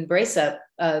in Brace Up,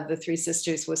 the Three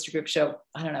Sisters Wooster Group show,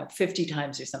 I don't know, 50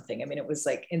 times or something. I mean, it was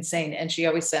insane. And she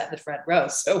always sat in the front row.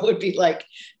 So it would be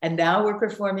and now we're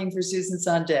performing for Susan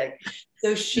Sontag.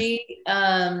 So she,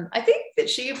 I think that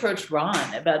she approached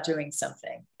Ron about doing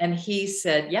something. And he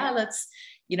said, yeah, let's,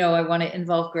 I want to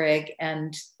involve Greg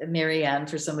and Marianne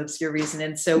for some obscure reason.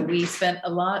 And so we spent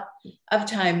a lot of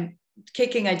time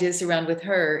kicking ideas around with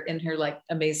her in her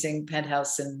amazing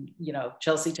penthouse in,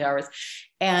 Chelsea Towers.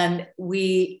 And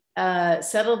we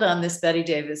settled on this Bette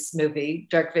Davis movie,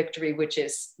 Dark Victory, which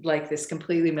is this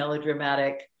completely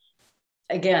melodramatic,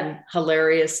 again,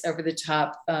 hilarious, over the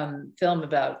top film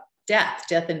about death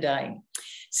and dying.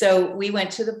 So we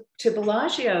went to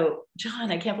Bellagio.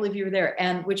 John, I can't believe you were there.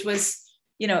 And which was,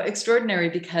 extraordinary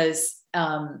because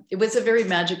it was a very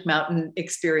Magic Mountain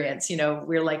experience.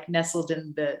 We're nestled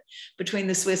between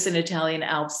the Swiss and Italian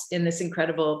Alps in this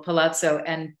incredible palazzo,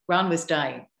 and Ron was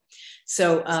dying.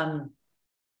 So,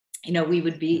 we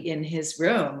would be in his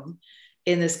room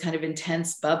in this kind of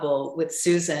intense bubble with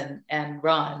Susan and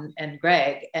Ron and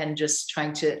Greg, and just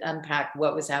trying to unpack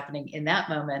what was happening in that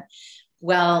moment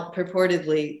while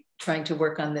purportedly trying to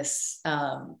work on this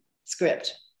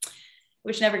script,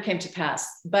 which never came to pass.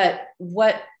 But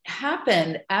what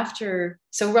happened after,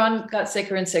 so Ron got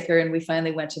sicker and sicker, and we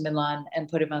finally went to Milan and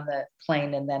put him on the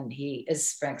plane. And then he,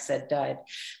 as Frank said, died.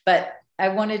 But I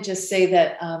want to just say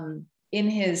that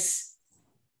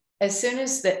as soon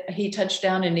as he touched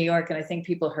down in New York, and I think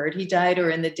people heard he died,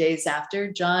 or in the days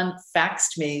after, John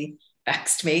faxed me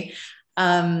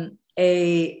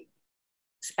a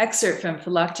excerpt from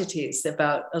Philoctetes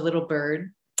about a little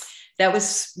bird. That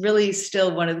was really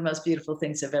still one of the most beautiful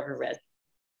things I've ever read.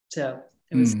 So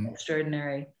it was an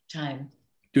extraordinary time.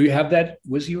 Do you have that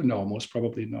with you? No, most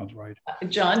probably not, right?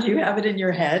 John, do you have it in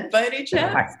your head by any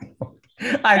chance?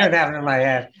 I don't have it in my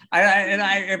head.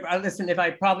 I listen. If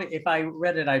I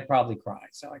read it, I'd probably cry.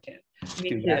 So I can't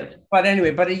do that. But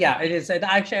anyway, yeah, it is.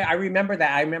 Actually, I remember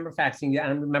that. I remember faxing you, and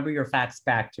I remember your fax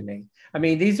back to me. I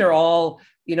mean, these are all,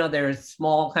 they're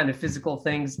small kind of physical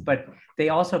things, but they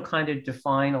also kind of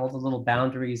define all the little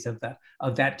boundaries of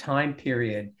that time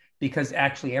period, because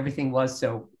actually everything was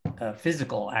so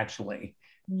physical, actually.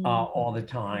 All the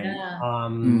time,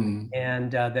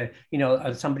 and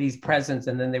somebody's presence,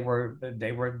 and then they were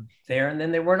there, and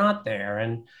then they were not there,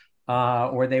 and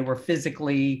or they were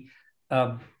physically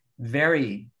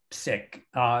very sick.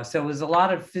 So it was a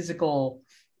lot of physical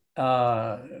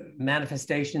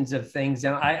manifestations of things,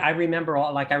 and I remember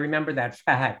I remember that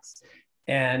fax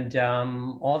and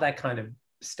all that kind of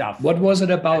stuff. What was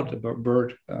it about the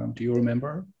bird? Do you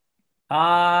remember?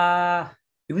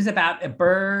 It was about a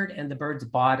bird and the bird's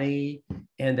body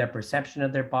and their perception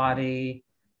of their body,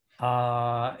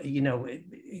 kind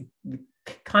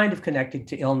of connected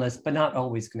to illness, but not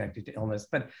always connected to illness,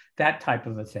 but that type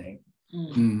of a thing.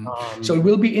 So it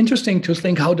will be interesting to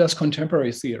think, how does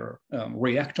contemporary theater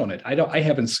react on it? I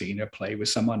haven't seen a play with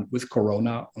someone with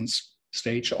corona on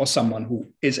stage, or someone who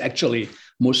is actually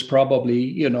most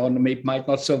probably, might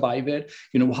not survive it.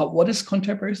 What is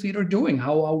contemporary theater doing?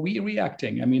 How are we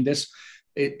reacting? I mean,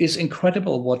 it is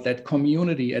incredible what that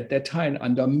community at that time,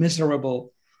 under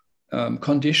miserable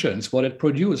conditions, what it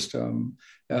produced.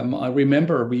 I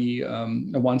remember we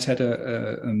once had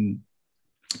a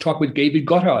talk with David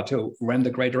Goddard, who ran the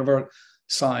Great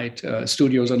Riverside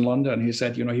Studios in London. He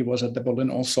said, he was at the Berlin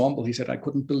Ensemble. He said, I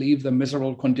couldn't believe the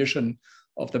miserable condition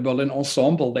of the Berlin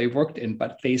Ensemble they worked in,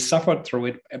 but they suffered through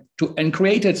it and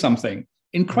created something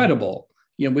incredible,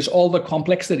 with all the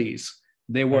complexities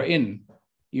they were in.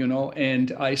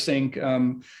 And I think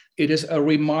it is a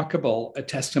remarkable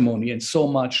testimony, and so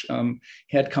much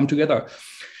had come together.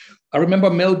 I remember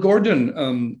Mel Gordon,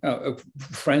 a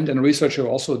friend and researcher,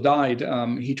 also died.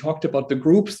 He talked about the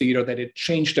group theater, that it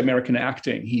changed American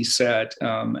acting. He said,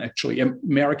 actually,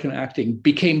 American acting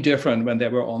became different when they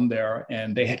were on there,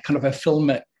 and they had kind of a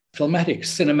filmatic,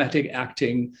 cinematic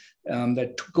acting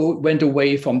that went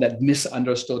away from that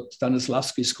misunderstood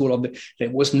Stanislavski school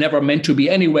that was never meant to be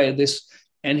anyway.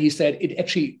 And he said, it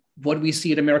actually, what we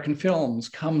see in American films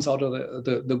comes out of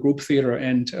the group theater.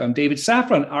 And David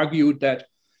Safran argued that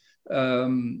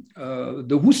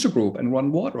the Wooster Group and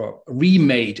Ron Wawter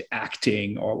remade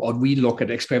acting or relook at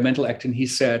experimental acting. He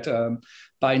said,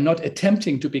 by not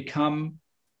attempting to become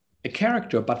a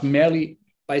character, but merely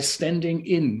by standing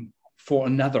in for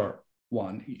another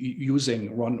one,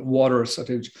 using Ron Wawter's,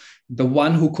 the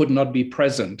one who could not be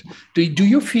present. Do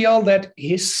you feel that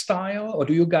his style, or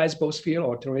do you guys both feel,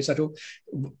 or Theresa too,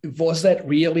 was that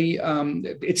really,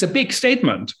 it's a big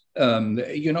statement,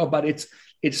 but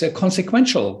it's a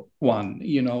consequential one,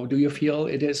 do you feel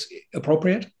it is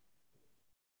appropriate?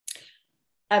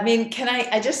 I mean,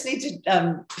 I just need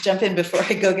to jump in before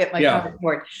I go get my comment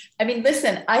board. I mean,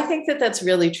 listen, I think that that's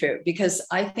really true, because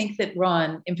I think that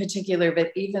Ron in particular,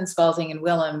 but even Spalding and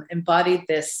Willem, embodied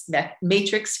this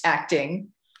matrix acting.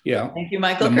 Yeah. Thank you,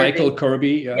 Michael Kirby. Michael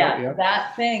Kirby. Yeah.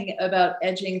 That thing about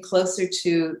edging closer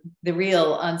to the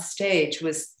real on stage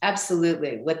was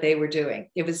absolutely what they were doing.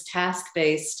 It was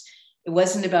task-based. It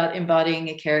wasn't about embodying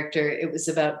a character. It was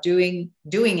about doing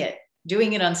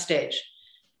it on stage.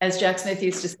 As Jack Smith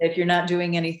used to say, if you're not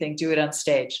doing anything, do it on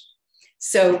stage.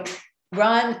 So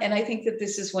Ron, and I think that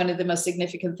this is one of the most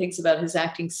significant things about his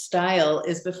acting style,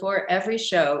 is before every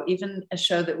show, even a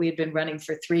show that we had been running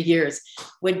for 3 years,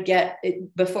 would get,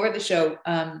 before the show,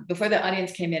 before the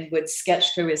audience came in, would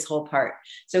sketch through his whole part.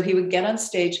 So he would get on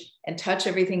stage and touch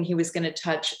everything he was going to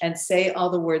touch and say all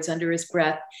the words under his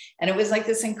breath. And it was like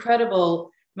this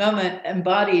incredible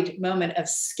embodied moment of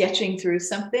sketching through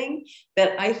something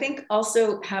that I think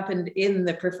also happened in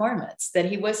the performance, that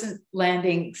he wasn't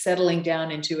settling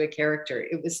down into a character.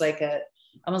 It was like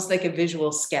almost like a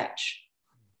visual sketch.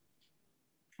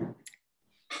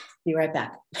 Be right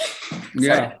back.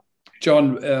 Yeah.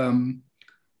 John,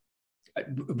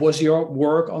 was your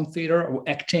work on theater or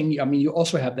acting, I mean, you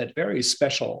also have that very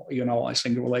special, I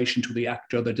think, relation to the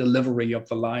actor, the delivery of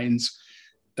the lines.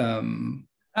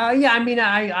 Yeah, I mean,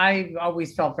 I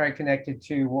always felt very connected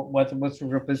to what the Wooster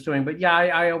Group was doing, but yeah,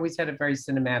 I always had a very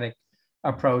cinematic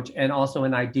approach, and also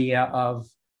an idea of,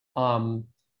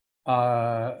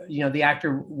 the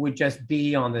actor would just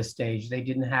be on the stage. They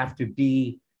didn't have to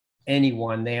be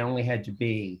anyone. They only had to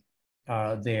be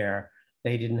there.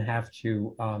 They didn't have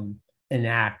to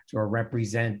enact or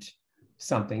represent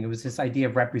something. It was this idea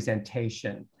of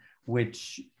representation,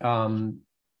 which to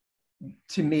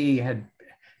me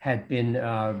had been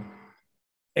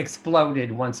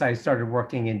exploded once I started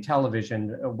working in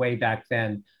television way back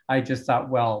then. I just thought,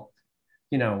 well,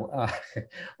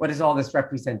 what is all this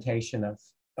representation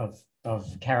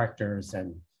of characters,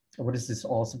 and what is this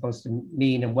all supposed to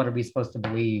mean, and what are we supposed to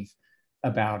believe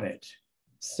about it?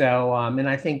 So, and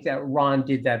I think that Ron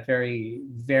did that very,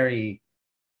 very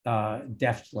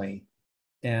deftly.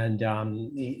 And,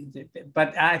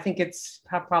 but I think it's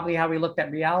probably how we looked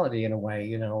at reality in a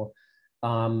way,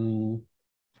 and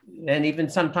even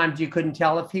sometimes you couldn't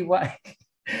tell if he was,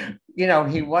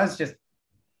 he was just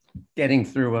getting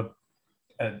through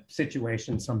a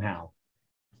situation somehow,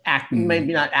 acting,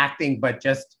 maybe not acting, but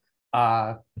just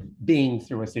being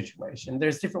through a situation.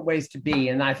 There's different ways to be.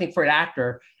 And I think for an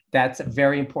actor, that's a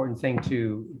very important thing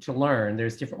to learn.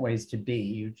 There's different ways to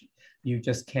be. You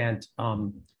just can't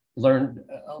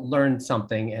learn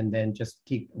something and then just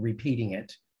keep repeating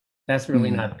it. That's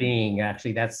really not being,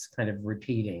 actually. That's kind of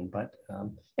repeating. But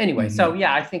anyway, so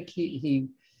yeah, I think he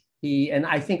and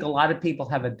I think a lot of people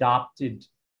have adopted.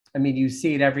 I mean, you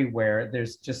see it everywhere.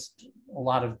 There's just a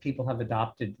lot of people have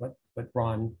adopted what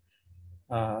Ron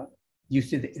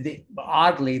used to.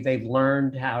 Oddly, they've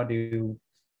learned how to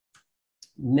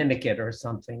mimic it or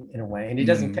something in a way, and it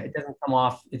doesn't come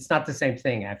off. It's not the same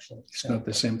thing, actually. It's not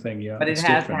the same thing, yeah. But it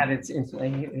has had its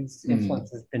influence. Its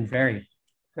influence has been very,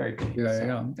 very good. Yeah,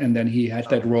 yeah. And then he had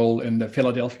that role in the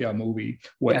Philadelphia movie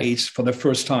where Ace, for the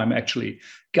first time, actually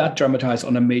got dramatized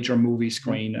on a major movie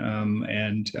screen,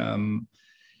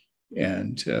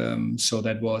 so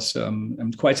that was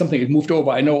quite something. It moved over.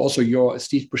 I know also your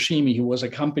Steve Buscemi, who was a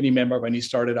company member when he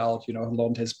started out,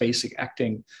 learned his basic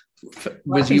acting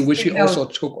with you, which he also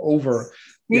took over.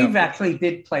 Steve actually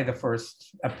did play the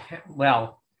first,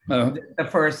 the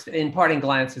first, in Parting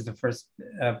Glances, the first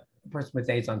person with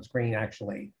A's on screen,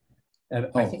 actually.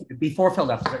 I think before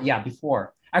Philadelphia. Yeah,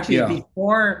 before. Actually,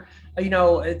 before,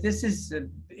 this is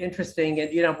interesting.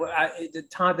 And, the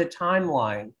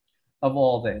timeline of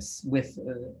all this with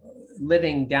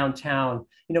living downtown,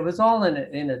 it was all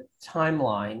in a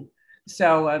timeline.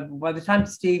 So by the time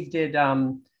Steve did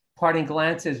Parting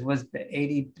Glances was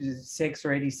 86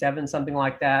 or 87, something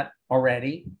like that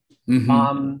already.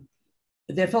 The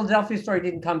Philadelphia story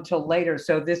didn't come till later.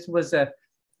 So this was a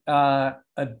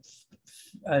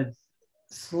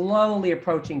slowly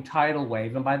approaching tidal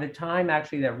wave. And by the time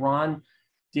actually that Ron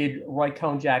did Roy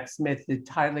Cohn, Jack Smith, the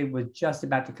tidal wave was just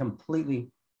about to completely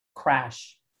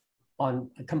crash on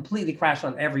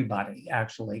everybody,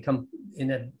 actually,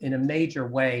 in a major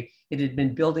way. It had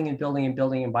been building and building and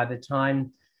building, and by the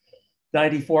time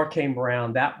 94 came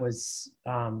around, that was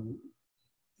a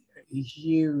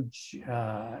huge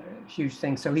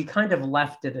thing. So he kind of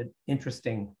left at an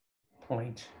interesting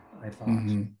point, I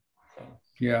thought.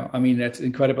 Yeah, I mean, that's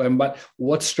incredible. But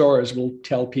what stories will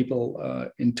tell people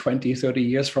in 20, 30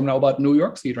 years from now about New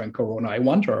York theater and Corona? I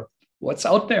wonder. What's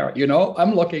out there?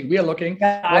 I'm looking, we're looking.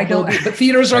 The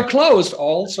theaters are closed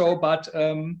also, but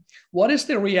what is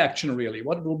the reaction really?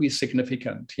 What will be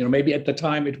significant? Maybe at the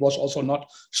time it was also not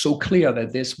so clear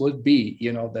that this would be,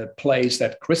 the place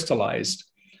that crystallized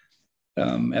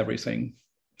everything.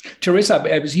 Theresa,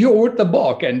 you wrote the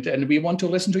book and we want to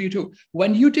listen to you too.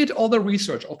 When you did all the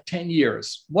research of 10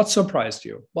 years, what surprised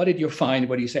you? What did you find?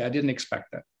 What do you say? I didn't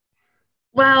expect that.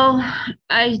 Well,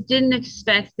 I didn't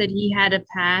expect that he had a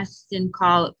past in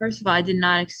college. First of all, I did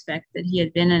not expect that he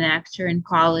had been an actor in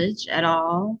college at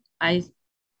all. I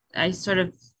sort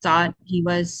of thought he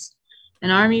was an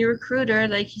Army recruiter,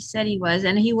 like he said he was,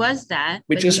 and he was that.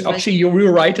 Which is actually, you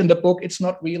rewrite in the book, it's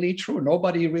not really true.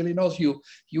 Nobody really knows. You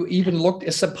even looked at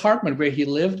his apartment where he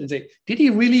lived and say, did he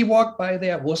really walk by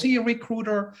there? Was he a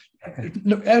recruiter?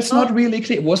 It's not really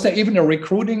clear. Was there even a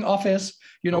recruiting office?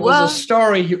 Was a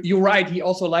story. You write, he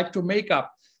also liked to make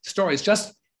up stories.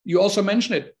 Just, you also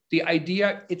mentioned it, the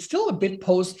idea, it's still a bit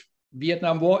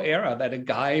post-Vietnam War era that a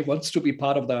guy wants to be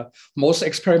part of the most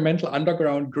experimental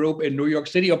underground group in New York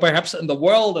City, or perhaps in the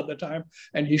world at the time,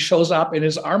 and he shows up in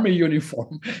his army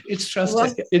uniform. It's just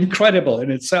incredible in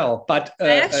itself. But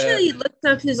I actually looked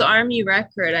up his army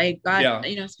record. I got,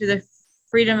 through the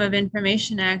Freedom of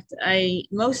Information Act,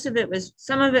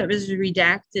 some of it was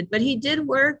redacted, but he did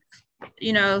work.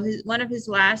 One of his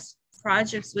last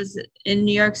projects was in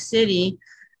New York City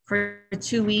for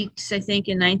 2 weeks, I think,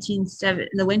 in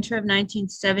the winter of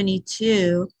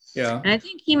 1972. Yeah. And I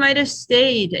think he might have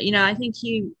stayed. I think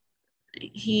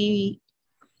he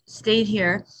stayed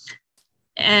here,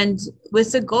 and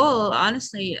with the goal,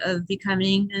 honestly, of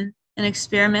becoming an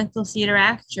experimental theater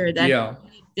actor.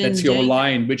 That's your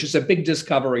line, which is a big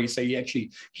discovery. So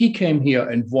he came here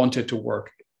and wanted to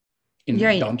work in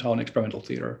downtown experimental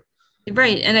theater.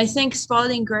 Right. And I think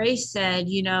Spalding Gray said,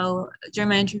 during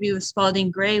my interview with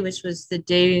Spalding Gray, which was the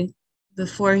day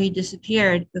before he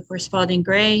disappeared, before Spalding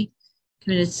Gray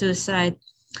committed suicide,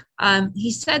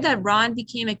 he said that Ron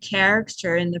became a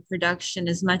character in the production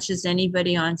as much as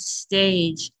anybody on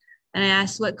stage. And I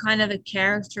asked, what kind of a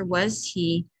character was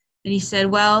he? And he said,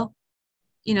 well,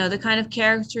 the kind of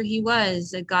character he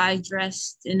was, a guy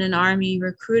dressed in an army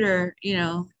recruiter,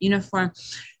 uniform.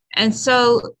 And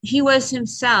so he was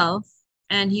himself,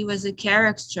 and he was a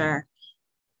character.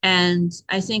 And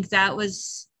I think that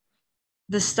was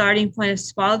the starting point of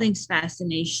Spalding's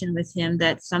fascination with him,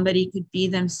 that somebody could be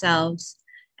themselves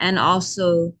and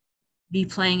also be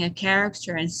playing a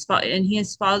character. And he and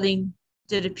Spalding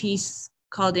did a piece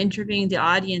called Interviewing the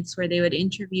Audience, where they would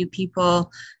interview people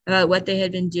about what they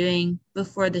had been doing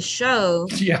before the show.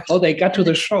 Yeah. Oh, they got to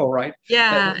the show, right?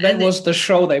 Yeah. That was the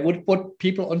show. They would put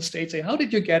people on stage, say, how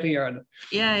did you get here? And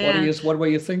what were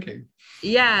you thinking?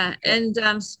 Yeah.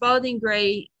 And Spalding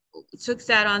Gray took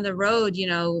that on the road.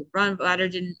 Ron Vawter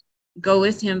didn't go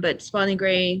with him, but Spalding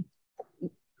Gray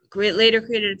later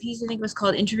created a piece, I think it was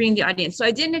called Interviewing the Audience. So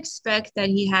I didn't expect that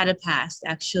he had a past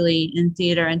actually in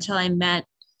theater until I met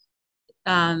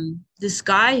this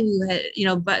guy who had,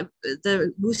 but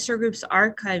the Wooster Group's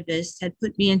archivist had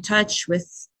put me in touch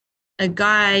with a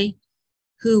guy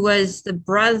who was the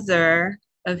brother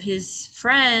of his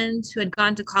friend who had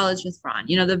gone to college with Ron.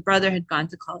 The brother had gone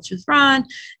to college with Ron.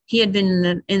 He had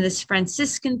been in this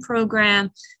Franciscan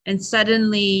program, and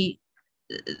suddenly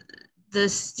the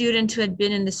student who had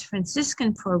been in this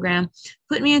Franciscan program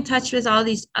put me in touch with all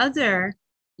these other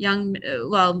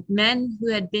men who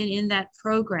had been in that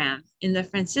program, in the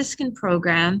Franciscan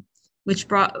program, which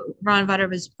Ron Vawter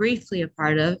was briefly a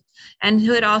part of, and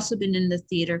who had also been in the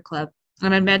theater club.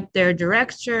 And I met their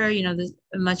director, the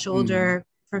much older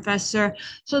professor.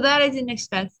 So that I didn't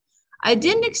expect. I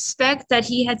didn't expect that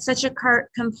he had such a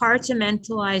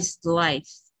compartmentalized life.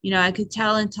 I could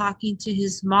tell in talking to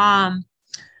his mom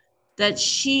that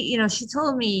she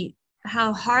told me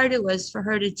how hard it was for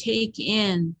her to take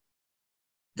in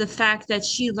the fact that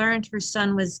she learned her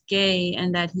son was gay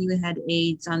and that he had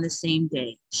AIDS on the same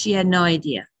day. She had no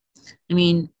idea.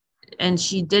 And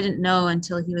she didn't know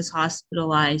until he was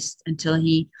hospitalized, until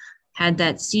he had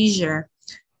that seizure.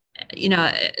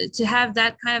 To have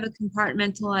that kind of a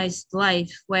compartmentalized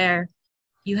life where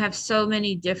you have so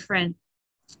many different,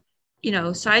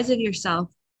 sides of yourself,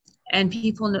 and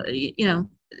people know,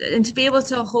 and to be able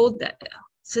to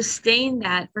sustain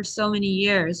that for so many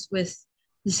years with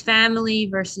his family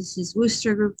versus his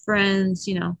Wooster Group friends,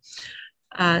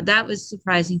 that was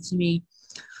surprising to me.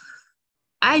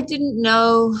 I didn't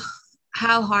know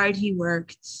how hard he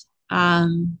worked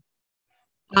on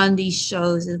these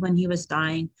shows when he was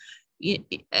dying,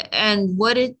 and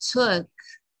what it took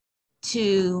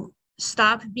to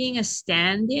stop being a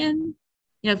stand-in,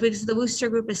 because the Wooster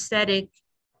Group aesthetic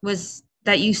was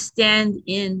that you stand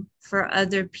in for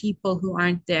other people who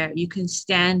aren't there. You can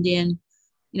stand in.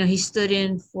 He stood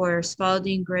in for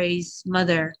Spalding Gray's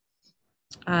mother.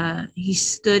 He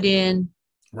stood in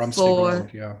for,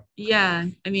 he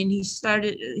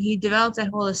developed that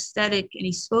whole aesthetic, and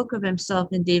he spoke of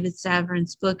himself in David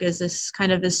Saverin's book as this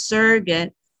kind of a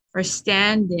surrogate or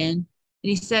stand-in. And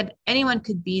he said, anyone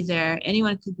could be there.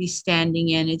 Anyone could be standing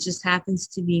in. It just happens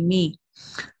to be me.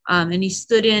 And he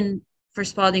stood in for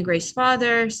Spalding Gray's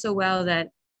father so well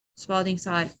that Spalding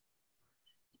thought,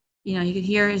 you could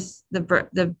hear the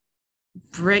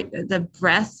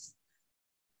breath,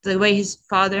 the way his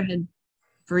father had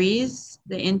breathed,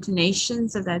 the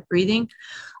intonations of that breathing.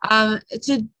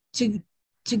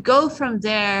 To go from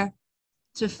there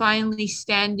to finally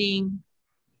standing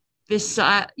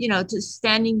beside,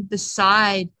 standing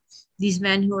beside these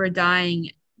men who are dying,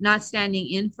 not standing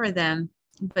in for them,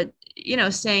 but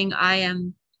saying, I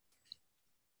am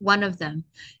one of them,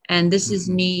 and this is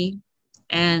me.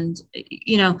 And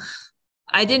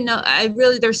I didn't know.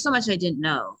 There's so much I didn't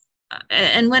know.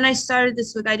 And when I started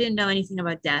this book, I didn't know anything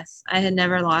about death. I had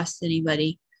never lost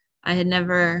anybody. I had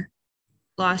never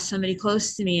lost somebody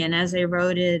close to me. And as I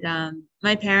wrote it,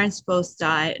 my parents both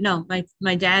died. No,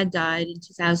 my dad died in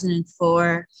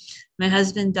 2004. My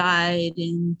husband died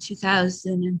in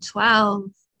 2012.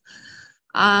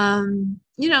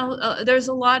 There's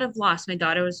a lot of loss. My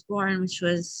daughter was born, which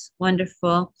was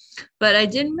wonderful, but I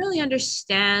didn't really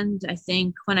understand, I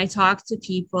think, when I talked to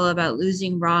people about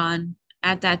losing Ron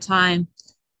at that time,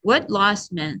 what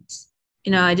loss meant.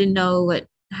 I didn't know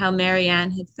how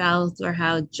Marianne had felt, or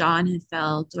how John had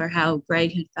felt, or how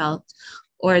Greg had felt,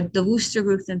 or the Wooster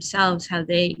Group themselves, how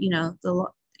they,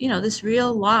 this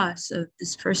real loss of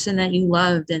this person that you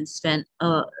loved and spent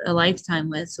a lifetime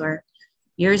with, or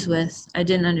years with. I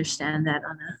didn't understand that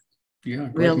on a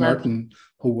real level. Mehrten,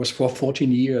 who was for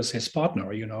 14 years his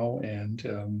partner,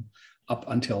 and up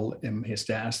until his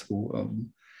death, who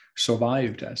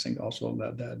survived, I think, also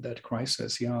that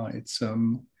crisis. Yeah,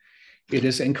 it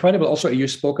is incredible. Also, you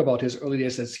spoke about his early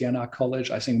days at Siena College.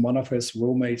 I think one of his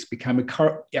roommates became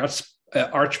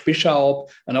archbishop,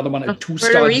 another one a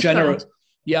two-star general.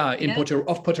 Yeah,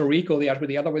 Puerto Rico. The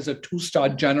other was a two-star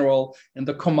general and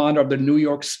the commander of the New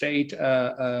York State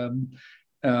Army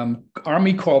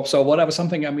Corps or whatever,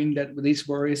 something. I mean, that these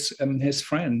were his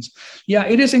friends. Yeah,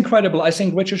 it is incredible. I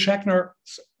think Richard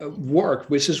Schechner's work,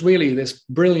 which is really this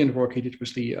brilliant work he did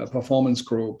with the performance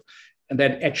group, and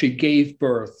that actually gave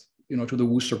birth, to the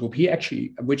Wooster Group. He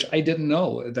actually, which I didn't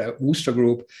know, the Wooster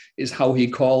Group is how he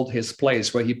called his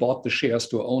place where he bought the shares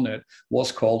to own it,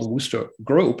 was called Wooster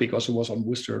Group because it was on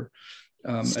Wooster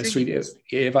Street,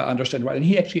 if I understand right. And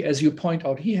he actually, as you point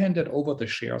out, he handed over the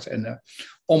shares in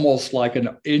almost like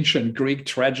an ancient Greek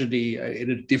tragedy,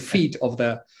 in a defeat of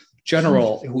the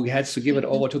general who had to give it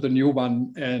over to the new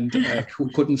one, and who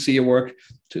couldn't see a work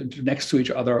next to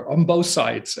each other on both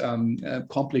sides.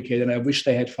 Complicated. And I wish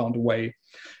they had found a way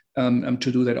to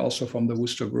do that also from the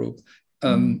Wooster Group.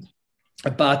 That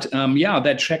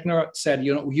Schechner said,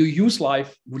 you use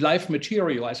life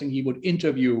material. I think he would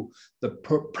interview the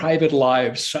private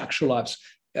lives, sexual lives,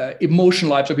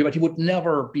 emotional lives of people, but he would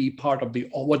never be part of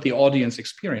what the audience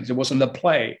experienced. It was in the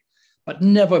play, but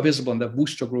never visible. And the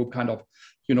Wooster Group kind of,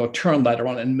 turned that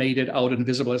around and made it out and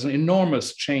visible as an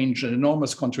enormous change, an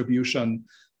enormous contribution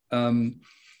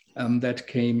that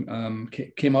came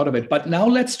out of it. But now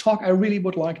let's talk. I really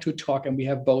would like to talk, and we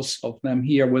have both of them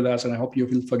here with us, and I hope you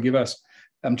will forgive us,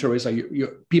 Theresa.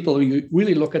 You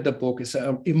really look at the book. It's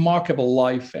a remarkable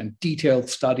life and detailed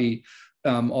study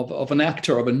of an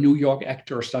actor, of a New York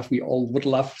actor, stuff we all would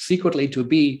love secretly to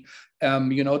be.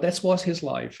 That was his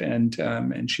life,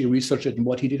 and she researched it and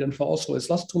what he did, and for also it's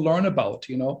lots to learn about.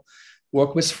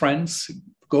 Work with friends,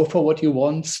 go for what you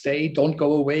want, stay, don't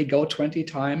go away, go 20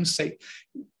 times, say,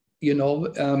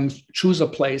 choose a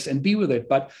place and be with it.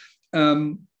 But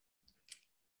when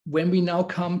we now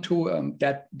come to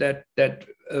that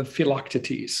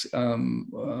Philoctetes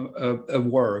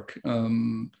work,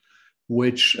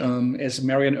 which, as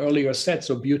Marianne earlier said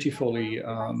so beautifully,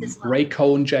 Ray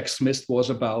Cohn, Jack Smith was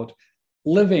about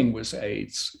living with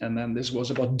AIDS, and then this was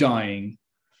about dying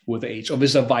with AIDS, or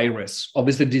with a virus, or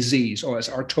with a disease, or as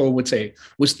Artaud would say,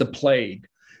 with the plague.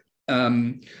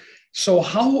 So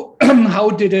how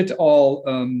did it all?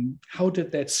 How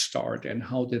did that start, and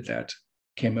how did that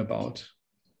came about?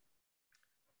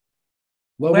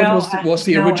 Well, what was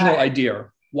the original idea?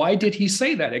 Why did he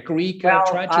say that? A Greek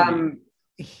tragedy.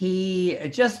 He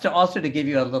just to give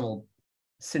you a little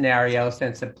scenario,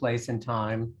 sense of place and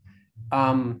time.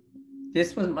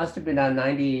 This must have been on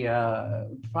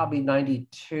probably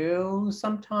 92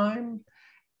 sometime,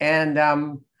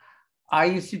 and I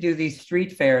used to do these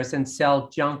street fairs and sell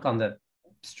junk on the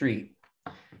street,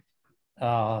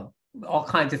 all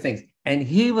kinds of things. And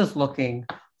he was looking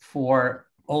for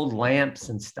old lamps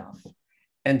and stuff.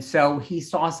 And so he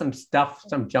saw some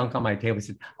junk on my table. He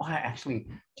said, "Oh, actually,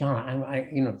 John,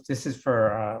 this is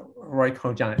for Roy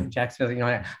Cohn, John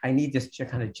Jacksonville. I need this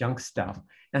kind of junk stuff."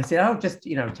 And I said, "Oh, just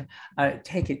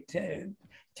take it,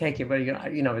 but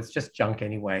it's just junk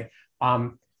anyway."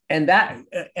 And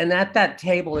at that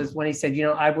table is when he said,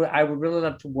 I would really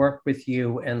love to work with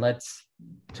you, and let's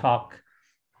talk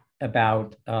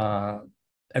about a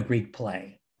Greek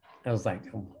play. I was like,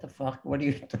 what the fuck? What are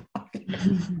you talking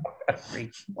about? A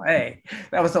Greek play?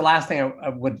 That was the last thing I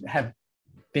would have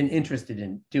been interested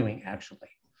in doing, actually.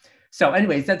 So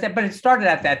anyways, but it started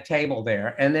at that table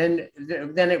there. And then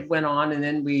it went on, and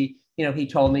then he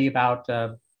told me about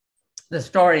the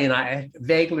story, and I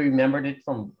vaguely remembered it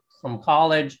from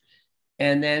college.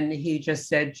 And then he just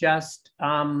said,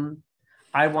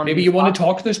 I want maybe you want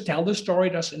to tell the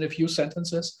story just in a few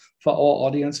sentences for all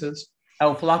audiences.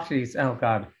 Oh, Philoctetes. Oh,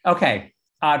 God. Okay.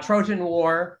 Trojan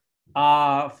War.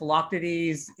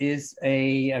 Philoctetes is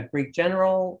a Greek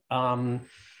general.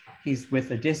 He's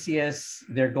with Odysseus.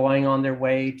 They're going on their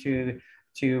way to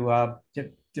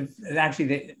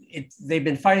actually, they've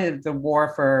been fighting the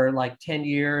war for like 10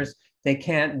 years. they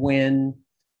can't win,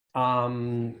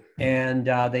 and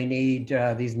they need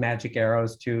these magic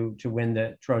arrows to win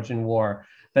the Trojan War.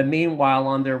 But meanwhile,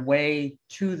 on their way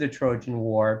to the Trojan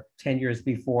War, 10 years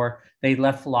before, they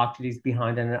left Philoctetes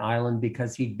behind on an island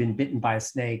because he'd been bitten by a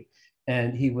snake,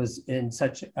 and he was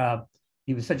such a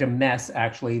mess,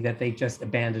 actually, that they just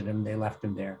abandoned him. They left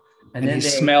him there. And then he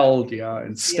smelled,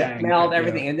 and stank. Smelled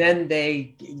everything. And then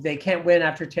they can't win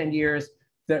after 10 years.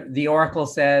 The oracle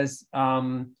says,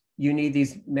 you need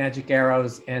these magic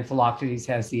arrows, and Philoctetes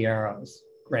has the arrows.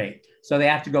 Great. So they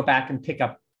have to go back and pick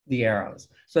up the arrows.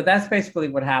 So that's basically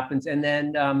what happens. And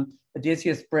then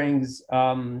Odysseus brings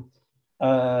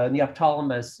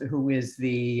Neoptolemus, who is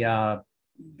the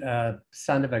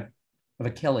son of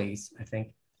Achilles, I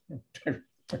think.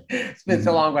 It's been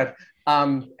so long, but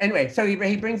anyway, so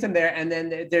he brings him there, and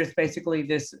then there's basically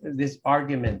this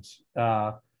argument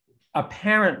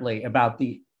apparently about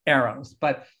the arrows,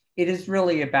 but it is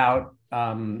really about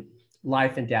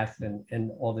life and death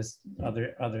and all this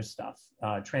other stuff,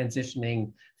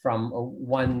 transitioning from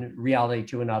one reality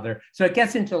to another. So it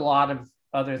gets into a lot of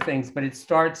other things, but it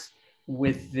starts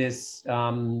with this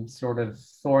sort of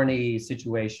thorny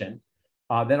situation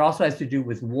that also has to do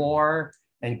with war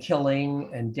and killing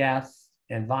and death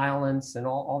and violence and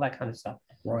all that kind of stuff.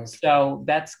 Right. So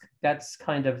that's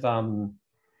kind of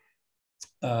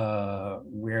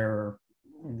where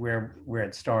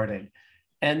it started.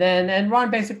 And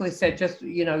Ron basically said, just,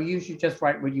 you should just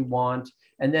write what you want.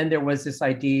 And then there was this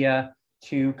idea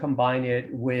to combine it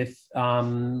with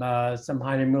some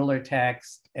Heiner Muller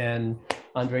text and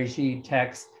André Gide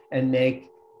text and make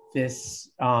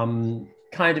this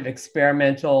kind of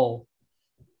experimental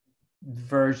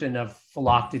version of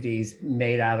Philoctetes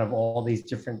made out of all these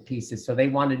different pieces. So they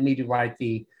wanted me to write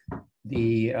the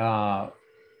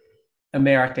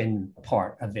American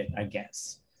part of it, I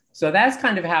guess. So that's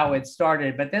kind of how it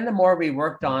started. But then the more we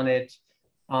worked on it,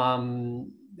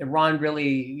 Ron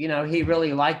really, he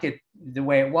really liked it the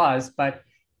way it was, but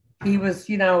he was,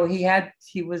 he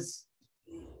was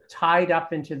tied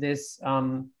up into this,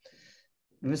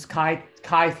 it was Kai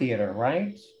Theater,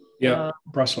 right? Yeah,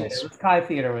 Brussels. It was Kai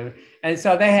Theater. And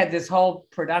so they had this whole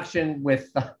production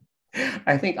with,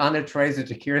 I think Anna Theresa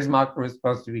Tjekersmacher was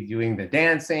supposed to be doing the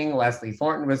dancing. Leslie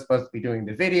Thornton was supposed to be doing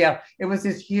the video. It was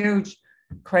this huge,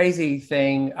 crazy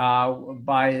thing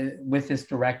with this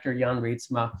director, Jan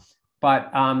Rietzma.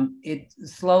 But it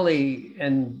slowly,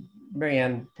 and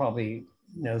Marianne probably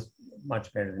knows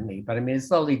much better than me, but I mean, it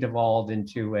slowly devolved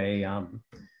into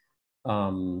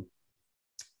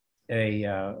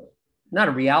not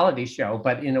a reality show,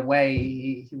 but in a way,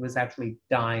 he was actually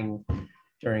dying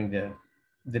during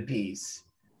the piece.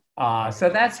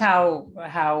 So that's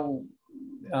how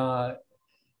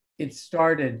it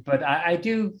started. But I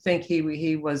do think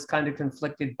he was kind of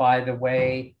conflicted by the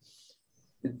way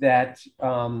that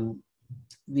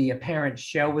the apparent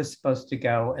show was supposed to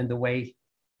go and the way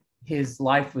his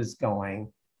life was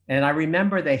going. And I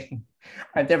remember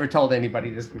I've never told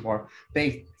anybody this before.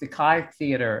 The Kai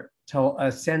Theater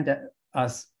sent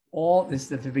us all, this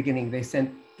is at the beginning, they sent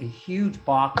a huge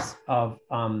box of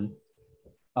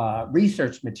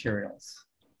research materials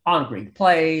on Greek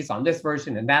plays, on this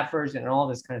version and that version and all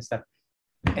this kind of stuff.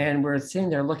 And we're sitting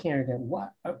there looking at it and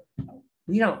what?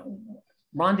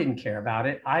 Ron didn't care about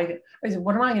it. I said,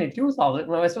 what am I going to do with all this?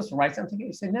 Am I supposed to write something?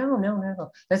 He said, no,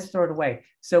 let's throw it away.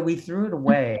 So we threw it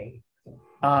away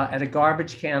at a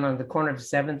garbage can on the corner of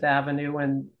 7th Avenue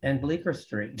and Bleecker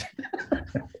Street.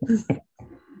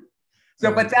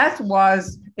 So, but that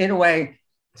was, in a way,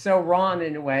 so Ron,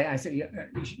 in a way, I said,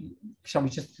 shall we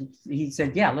just, he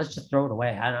said, yeah, let's just throw it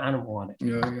away. I don't want it.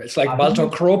 Yeah, it's like Walter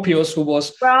Gropius, who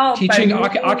was teaching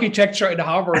architecture at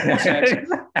Harvard, who said,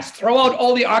 throw out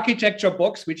all the architecture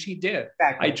books, which he did.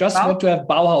 Exactly. I just want to have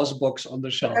Bauhaus books on the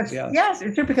shelf. Yes,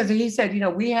 it's true, because he said,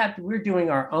 we're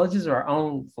doing our own, this is our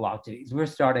own Philoctetes. We're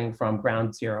starting from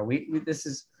ground zero. This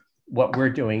is what we're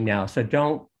doing now. So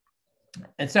don't.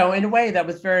 And so in a way that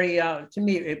was very, to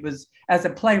me, it was, as a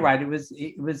playwright,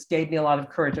 it gave me a lot of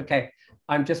courage. Okay,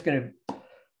 I'm just going to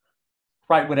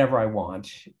write whatever I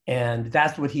want. And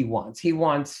that's what he wants. He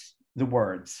wants the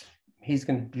words. He's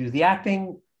going to do the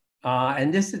acting.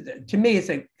 And this is, to me, it's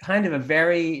a kind of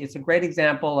it's a great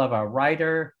example of a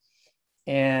writer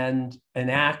and an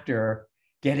actor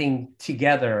getting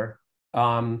together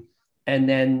and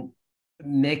then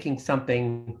making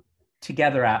something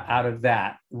together out of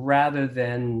that, rather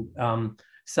than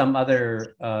some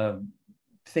other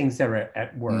things that are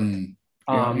at work.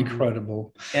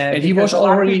 Incredible. And he was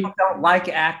already, people don't like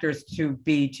actors to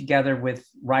be together with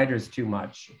writers too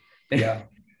much. They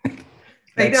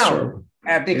don't.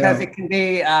 because it can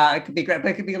be great,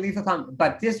 but it could be a lethal comedy.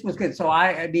 But this was good. So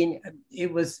I mean,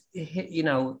 it was, you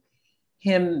know,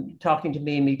 him talking to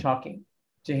me talking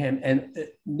to him, and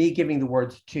me giving the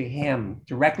words to him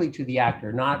directly to the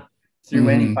actor, not through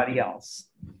anybody else.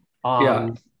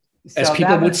 As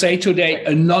people would say today,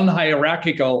 a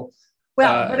non-hierarchical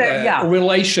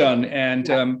relation, and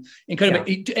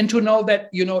and to know that,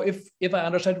 you know, if I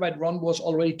understand right, Ron was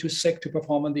already too sick to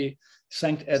perform in the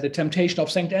Temptation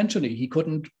of Saint Anthony. He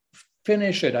couldn't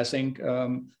finish it. I think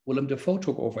Willem Dafoe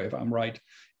took over, if I'm right,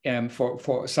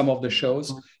 for some of the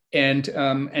shows. And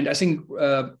I think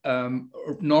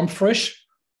Norm Frisch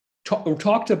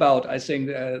talked about, I think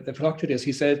the Philoctetes,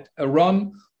 he said,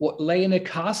 Ron lay in a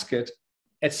casket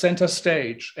at center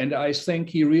stage. And I think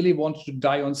he really wanted to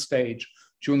die on stage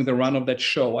during the run of that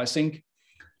show. I think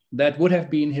that would have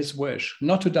been his wish,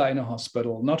 not to die in a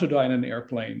hospital, not to die in an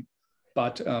airplane,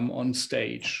 but on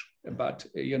stage. But,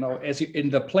 you know, as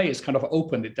in the play is kind of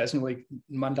open, it doesn't really,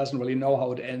 one doesn't really know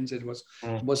how it ends. It was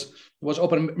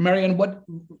open. Marianne, what,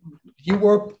 you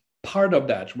were part of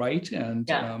that, right? And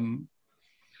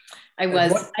I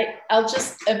was. I'll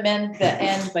just amend the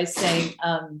end by saying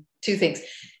two things.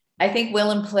 I think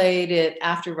Willem played it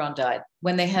after Ron died,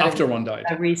 when they had a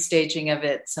restaging of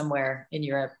it somewhere in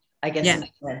Europe, I guess.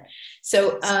 Yeah.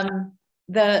 So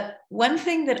the one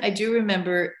thing that I do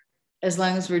remember, as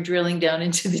long as we're drilling down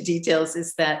into the details,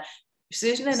 is that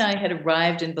Susan and I had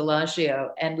arrived in Bellagio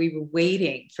and we were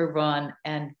waiting for Ron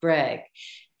and Greg.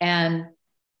 And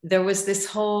there was this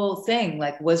whole thing,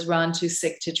 like, was Ron too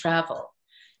sick to travel?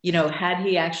 You know, had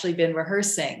he actually been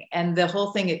rehearsing? And the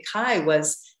whole thing at Kai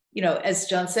was, you know, as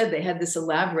John said, they had this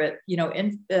elaborate, you know,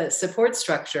 support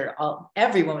structure.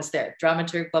 Everyone was there,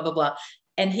 dramaturg, blah, blah, blah.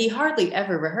 And he hardly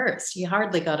ever rehearsed. He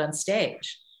hardly got on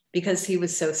stage because he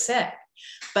was so sick.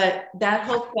 But that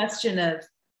whole question of,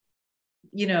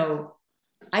 you know,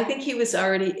 I think he was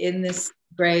already in this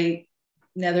gray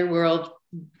netherworld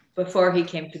before he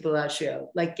came to Bellagio.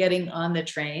 Like, getting on the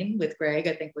train with Greg,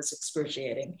 I think, was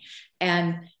excruciating.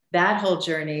 And that whole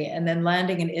journey, and then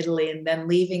landing in Italy and then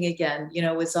leaving again, you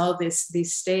know, was all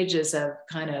these stages of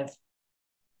kind of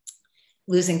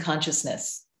losing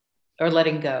consciousness or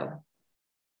letting go.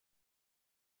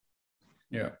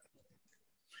 Yeah.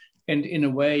 And in a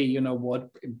way, you know, what,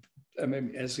 I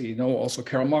mean, as you know, also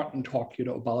Carol Martin talked, you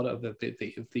know, about the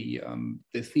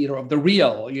theater of the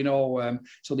real, you know,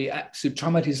 so the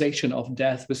traumatization of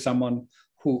death with someone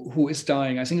who is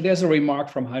dying. I think there's a remark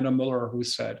from Heiner Müller who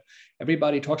said,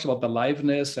 everybody talks about the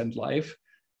liveness and life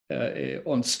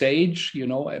on stage, you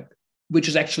know, which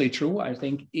is actually true. I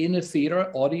think in a theater,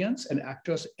 audience and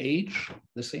actors age at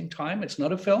the same time. It's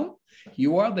not a film.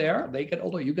 You are there, they get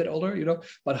older, you get older, you know.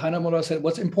 But Heiner Müller said,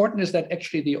 what's important is that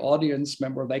actually the audience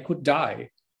member, they could die.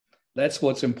 That's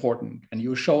what's important. And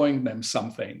you're showing them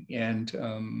something. And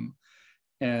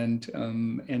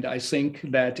I think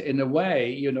that in a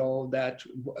way, you know, that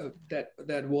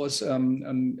was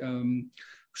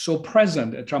so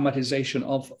present, a dramatization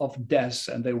of death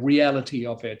and the reality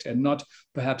of it, and not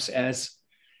perhaps as,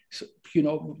 you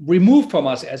know, removed from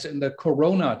us as in the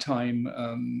Corona time.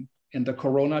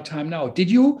 Now, did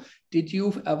you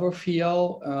ever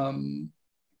feel?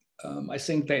 I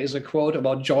think there is a quote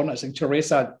about John. I think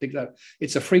Theresa, that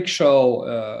it's a freak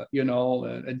show. You know,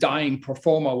 a dying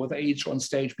performer with age on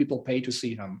stage. People pay to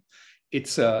see him.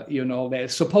 It's you know,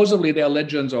 there's supposedly there are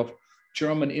legends of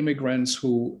German immigrants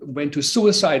who went to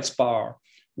suicide spa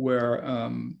where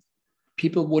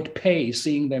people would pay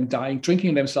seeing them dying,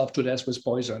 drinking themselves to death with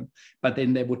poison, but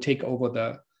then they would take over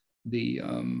the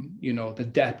you know, the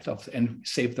depth of and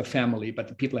save the family, but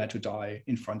the people had to die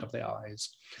in front of their eyes.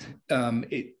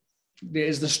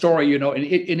 There's the story, you know,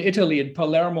 in Italy, in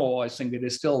Palermo, I think it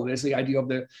is still, there's the idea of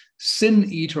the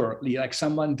sin eater, like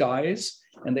someone dies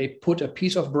and they put a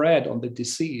piece of bread on the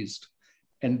deceased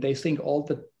and they think all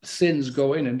the sins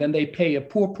go in, and then they pay a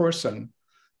poor person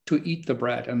to eat the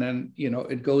bread, and then, you know,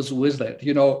 it goes with it,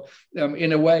 you know.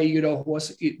 In a way, you know,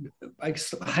 I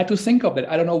had to think of it.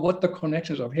 I don't know what the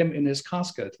connections of him in his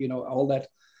casket, you know, all that,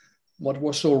 what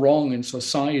was so wrong in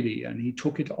society, and he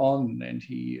took it on and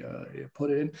he put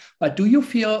it in. But do you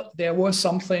feel there was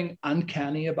something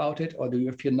uncanny about it, or do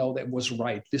you feel, no, that was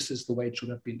right, this is the way it should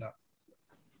have been done?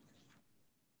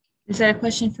 Is that a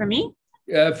question for me?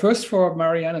 First for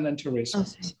Marianne and then Theresa. Oh,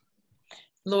 sorry.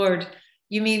 Lord,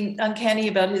 you mean uncanny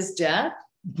about his death?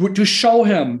 To show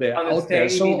him there out there,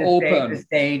 so open. The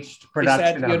staged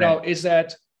production you know,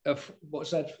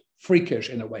 was that freakish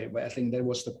in a way? I think that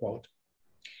was the quote.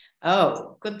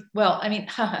 Oh, good. Well, I mean,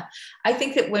 I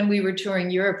think that when we were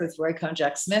touring Europe with Roy Cohn,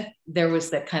 Jack Smith, there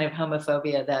was that kind of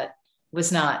homophobia that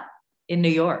was not in New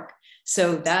York.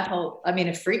 So that whole, I mean,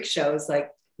 a freak show is like,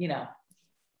 you know,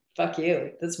 fuck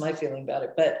you. That's my feeling about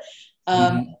it. But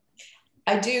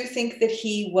I do think that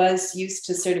he was used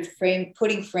to sort of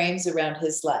putting frames around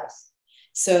his life.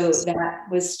 So that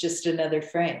was just another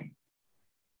frame.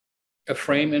 A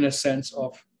frame in a sense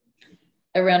of?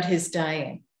 Around his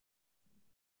dying.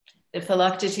 The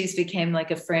Philoctetes became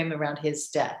like a frame around his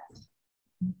death.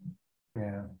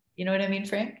 Yeah. You know what I mean,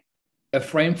 Frank? A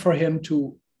frame for him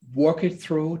to work it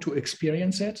through, to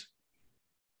experience it?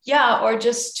 Yeah, or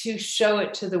just to show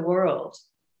it to the world.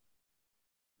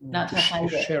 Not to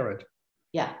hide it. Share it.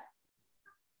 Yeah.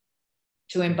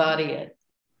 To embody it.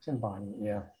 To embody it,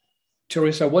 yeah.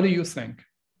 Theresa, what do you think?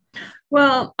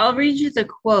 Well, I'll read you the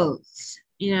quotes,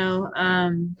 you know,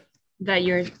 that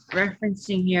you're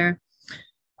referencing here.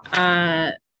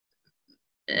 And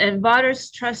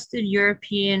Wouter's trusted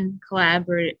European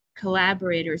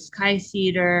collaborators, Kai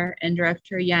Theater and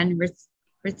director Jan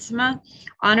Ritsma,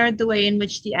 honored the way in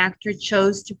which the actor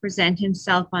chose to present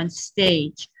himself on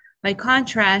stage. By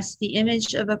contrast, the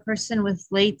image of a person with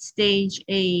late-stage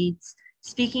AIDS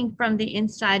speaking from the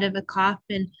inside of a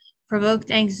coffin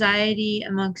provoked anxiety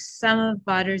amongst some of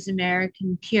Wouter's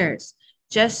American peers.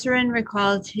 Jesserin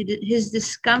recalled his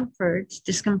discomfort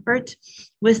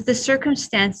with the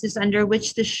circumstances under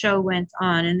which the show went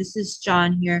on. And this is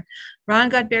John here. Ron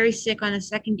got very sick on the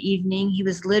second evening. He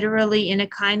was literally in a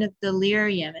kind of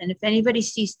delirium. And if anybody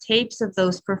sees tapes of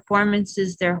those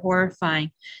performances, they're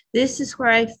horrifying. This is where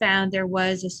I found there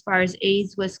was, as far as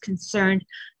AIDS was concerned,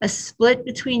 a split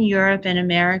between Europe and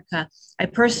America. I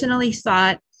personally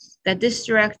thought that this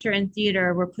director and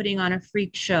theater were putting on a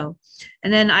freak show.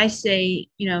 And then I say,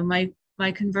 you know, my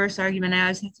converse argument, I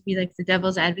always have to be like the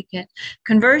devil's advocate.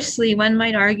 Conversely, one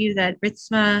might argue that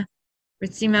Ritsma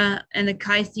and the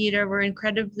Kai Theater were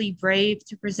incredibly brave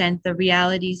to present the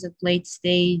realities of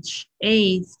late-stage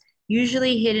AIDS,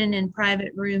 usually hidden in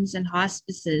private rooms and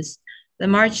hospices. The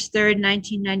March 3rd,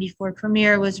 1994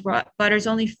 premiere was Wouter's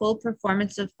only full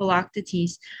performance of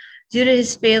Philoctetes. Due to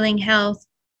his failing health,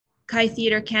 Kai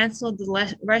Theater canceled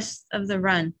the rest of the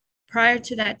run. Prior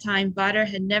to that time, Wouter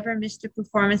had never missed a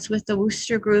performance with the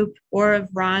Wooster Group or of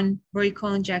Roy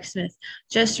Cole and Jack Smith.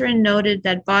 Jesserin noted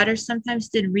that Wouter sometimes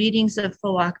did readings of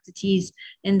Philoctetes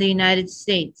in the United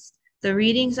States. The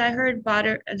readings I heard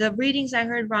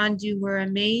Ron do were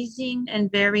amazing and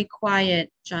very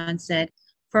quiet, John said.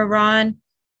 For Ron,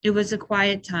 it was a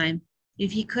quiet time.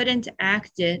 If he couldn't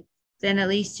act it, then at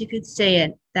least he could say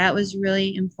it. That was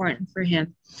really important for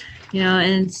him, you know.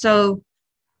 And so,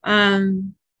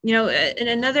 you know, in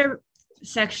another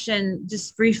section,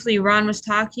 just briefly, Ron was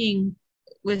talking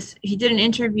with, he did an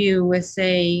interview with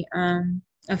a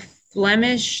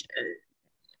Flemish,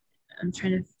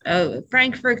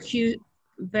 Frank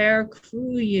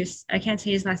Vercruijs, I can't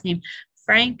say his last name,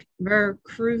 Frank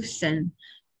Vercruijsen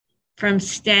from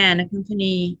Stan,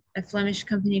 a Flemish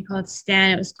company called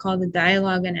Stan. It was called The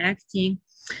Dialogue and Acting.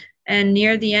 And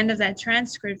near the end of that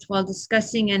transcript, while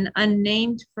discussing an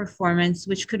unnamed performance,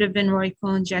 which could have been Roy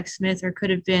Cole and Jack Smith or could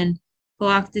have been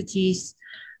Philoctetes,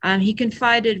 Ron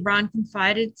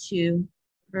confided to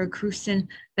Vercruijsen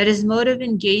that his mode of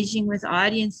engaging with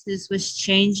audiences was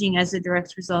changing as a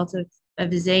direct result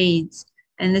of his AIDS.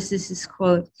 And this is his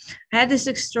quote: "I had this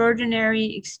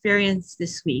extraordinary experience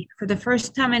this week. For the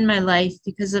first time in my life,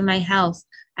 because of my health,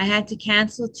 I had to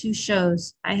cancel 2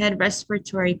 shows. I had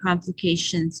respiratory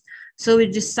complications. So we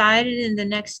decided in the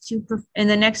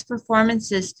next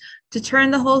performances to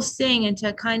turn the whole thing into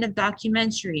a kind of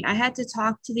documentary. I had to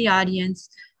talk to the audience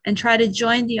and try to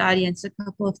join the audience a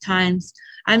couple of times.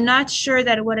 I'm not sure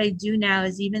that what I do now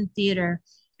is even theater.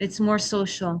 It's more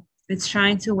social. It's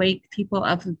trying to wake people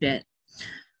up a bit."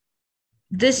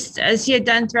 This, as he had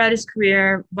done throughout his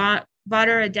career,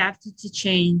 Wouter adapted to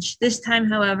change. This time,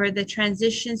 however, the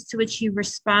transitions to which he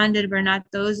responded were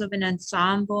not those of an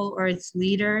ensemble or its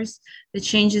leaders. The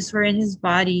changes were in his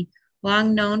body.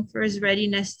 Long known for his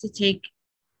readiness to take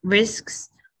risks,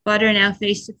 Wouter now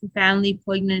faced a profoundly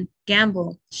poignant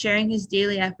gamble, sharing his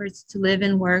daily efforts to live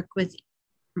and work with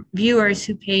viewers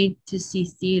who paid to see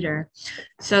theater.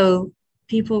 So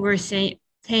people were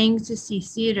paying to see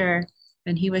theater,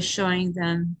 and he was showing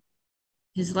them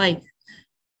his life.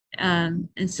 And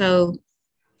so,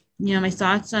 you know, my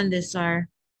thoughts on this are,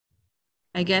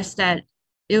 I guess that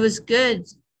it was good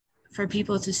for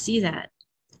people to see that.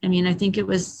 I mean, I think it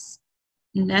was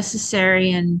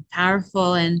necessary and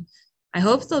powerful, and I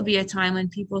hope there'll be a time when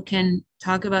people can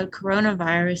talk about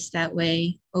coronavirus that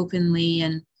way openly,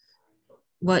 and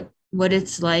what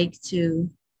it's like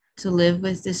to live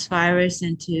with this virus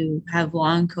and to have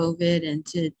long COVID and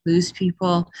to lose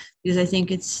people, because I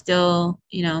think it's still,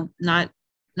 you know, not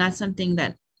not something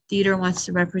that theater wants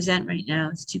to represent right now.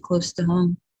 It's too close to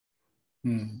home.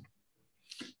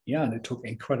 Yeah, and it took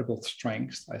incredible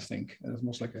strength, I think. It was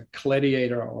almost like a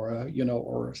gladiator or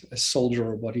or a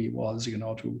soldier, what he was,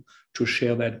 to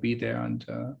share that, be there and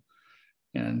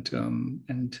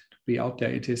be out there.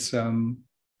 It is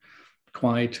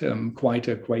quite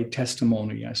a great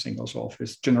testimony, I think, also of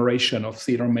this generation of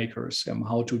theater makers,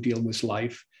 how to deal with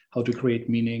life, how to create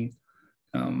meaning,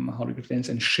 how to create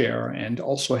and share, and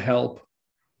also help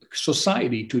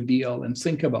society to deal and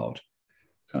think about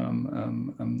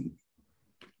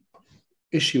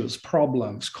issues,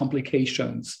 problems,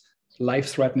 complications,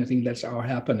 life-threatening things that are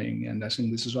happening. And I think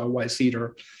this is why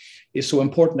theater is so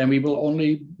important. And we will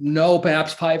only know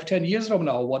perhaps 5-10 years from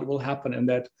now what will happen in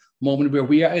that moment where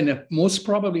we are in. Most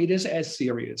probably it is as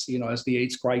serious, as the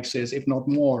AIDS crisis, if not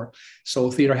more. So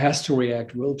theater has to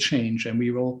react, will change, and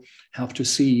we will have to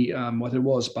see what it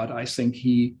was. But I think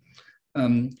he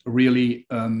really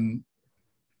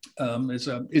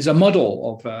is a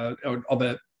model of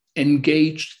a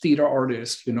engaged theater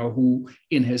artist, who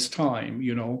in his time,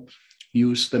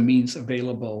 used the means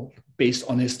available based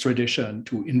on his tradition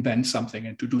to invent something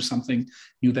and to do something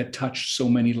new that touched so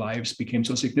many lives, became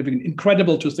so significant.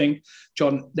 Incredible to think,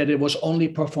 John, that it was only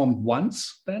performed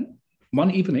once then,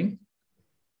 one evening.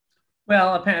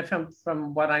 Well, apparently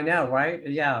from what I know, right?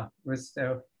 Yeah, it was,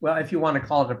 well, if you want to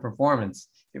call it a performance,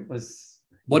 it was.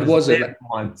 What was it?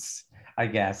 Once, I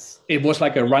guess. It was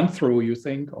like a run through, you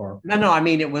think, or? No, I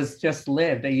mean, it was just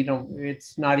lived.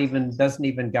 It's not even, doesn't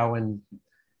even go in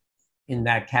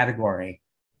that category.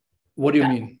 What do you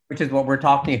mean? Which is what we're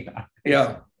talking about.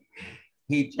 Yeah.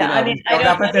 He showed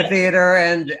up at the theater,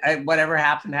 and whatever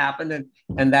happened,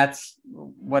 and that's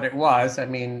what it was. I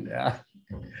mean,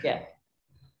 yeah.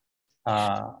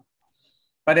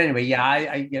 But anyway, yeah,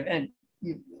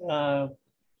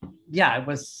 yeah, it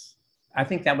was. I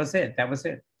think that was it. That was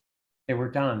it. They were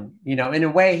done. In a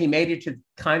way, he made it to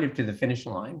the finish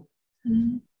line,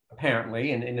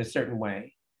 apparently, in a certain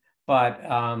way. But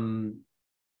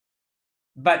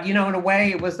in a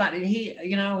way, it was not. He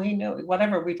knew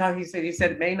whatever we talked. He said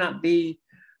it may not be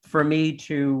for me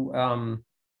to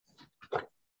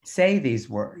say these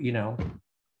words.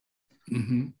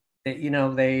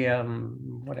 They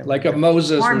whatever. Like a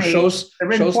Moses who shows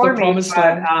the promised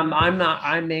land.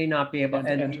 I may not be able.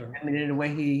 And I mean, in a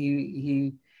way,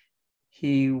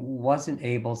 he wasn't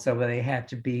able, so they had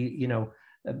to be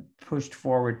pushed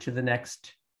forward to the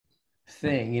next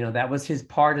thing. That was his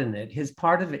part in it. His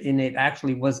part of it in it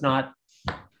actually was not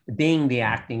being the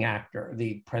acting actor,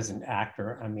 the present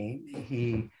actor. I mean,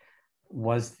 he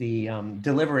was the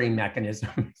delivery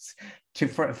mechanisms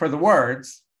for the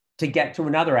words to get to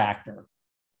another actor.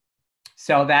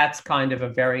 So that's kind of a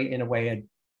very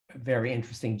very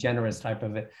interesting, generous type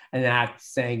of an act,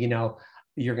 saying,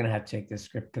 you're going to have to take this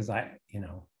script because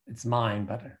it's mine,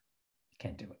 but I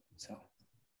can't do it. So,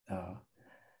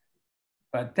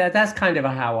 but that's kind of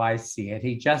how I see it.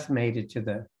 He just made it to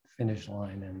the finish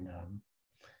line, and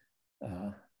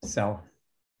so.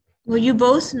 Well, you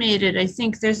both made it. I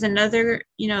think there's another,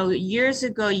 years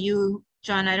ago,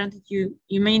 John, I don't think you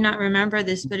may not remember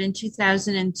this, but in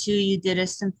 2002, you did a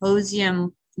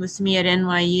symposium with me at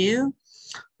NYU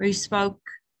where you spoke.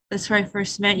 That's where I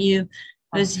first met you.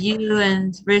 It was you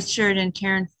and Richard and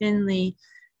Karen Finley.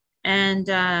 And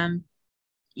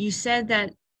you said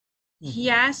that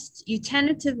you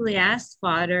tentatively asked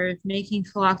Vawter if making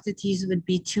philoctetes would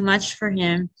be too much for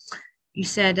him. You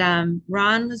said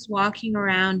Ron was walking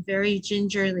around very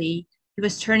gingerly. He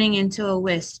was turning into a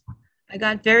wisp. I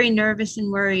got very nervous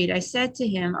and worried. I said to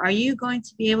him, "Are you going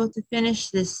to be able to finish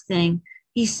this thing?"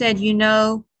 He said,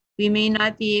 "We may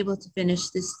not be able to finish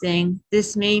this thing.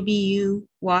 This may be you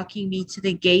walking me to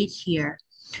the gate here."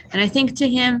 And I think to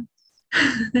him,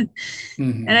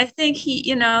 and I think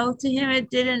to him, it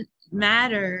didn't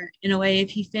matter in a way if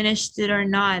he finished it or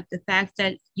not. The fact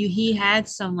that he had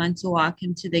someone to walk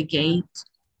him to the gate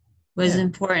was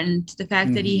important. The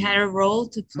fact that he had a role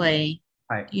to play,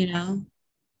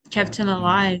 kept him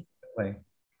alive.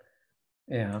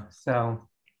 Yeah. So,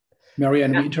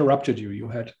 Marianne, we interrupted you. You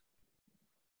had.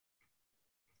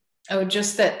 Oh,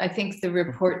 just that I think the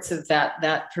reports of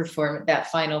that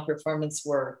final performance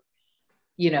were,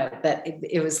 that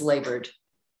it was labored.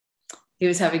 He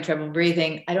was having trouble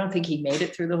breathing. I don't think he made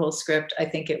it through the whole script. I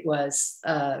think it was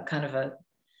kind of a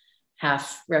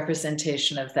half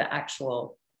representation of the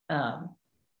actual,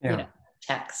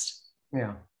 text.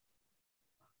 Yeah.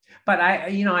 But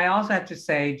I also have to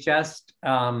say, just,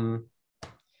 I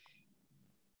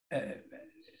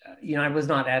was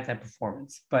not at that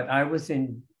performance, but I was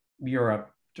in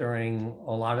Europe during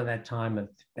a lot of that time of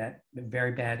that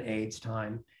very bad AIDS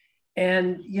time.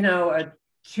 And,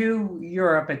 to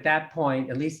Europe at that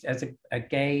point, at least as a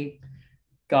gay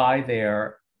guy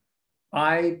there,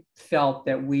 I felt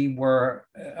that we were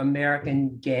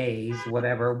American gays,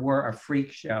 whatever, were a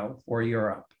freak show for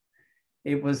Europe.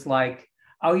 It was like,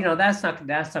 oh, that's not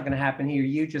going to happen here.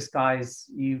 You guys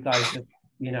just,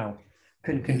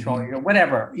 couldn't control,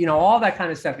 whatever, all that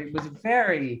kind of stuff. It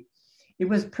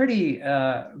was pretty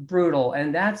brutal.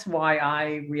 And that's why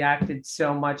I reacted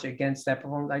so much against that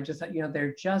performance. I just,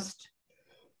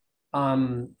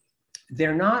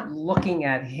 they're not looking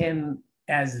at him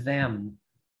as them.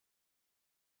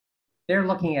 They're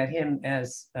looking at him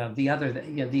as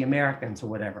the Americans or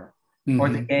whatever, or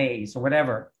the gays or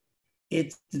whatever.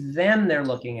 It's them they're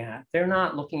looking at. They're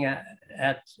not looking at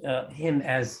him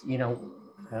as,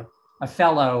 a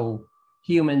fellow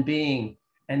human being.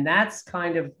 And that's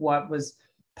kind of what was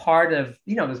part of,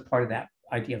 it was part of that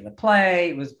idea of the play.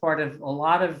 It was part of a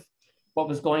lot of what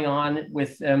was going on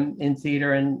with in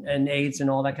theater and AIDS and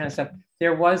all that kind of stuff.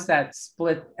 There was that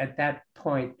split at that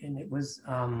point, and it was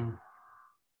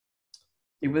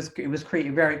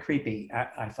very creepy,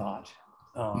 I thought.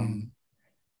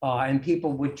 And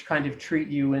people would kind of treat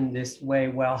you in this way.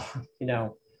 Well,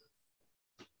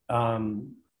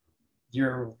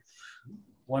 you're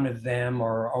one of them,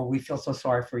 or we feel so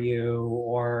sorry for you,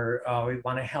 or we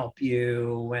want to help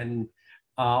you, and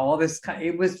all this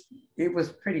it was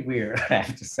pretty weird, I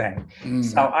have to say.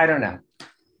 So I don't know.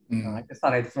 I just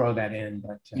thought I'd throw that in,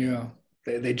 but yeah.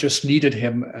 They just needed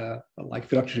him, like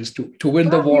Philoctetes, to win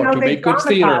the war, to make good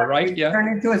theater, right? Yeah. Turn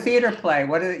into a theater play.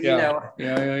 What is,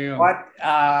 Yeah. What?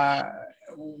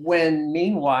 When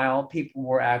meanwhile people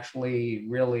were actually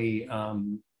really,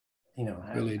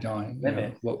 really dying.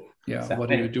 Living. So, what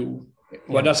do you do?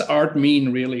 What does art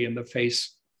mean really in the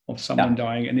face of someone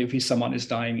dying? And if someone is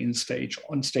dying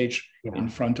on stage in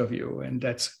front of you, and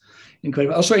that's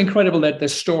incredible. Also incredible that the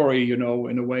story, in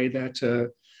a way that.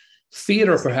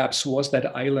 Theater perhaps was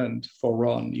that island for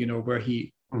Ron, where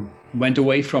he went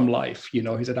away from life. He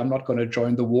said, I'm not going to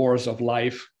join the wars of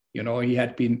life. He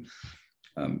had been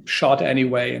shot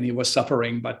anyway, and he was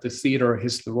suffering, but the theater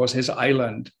was his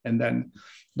island. And then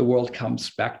the world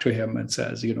comes back to him and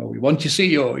says, we want to see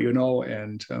you,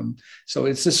 and so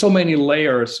it's just so many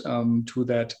layers to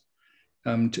that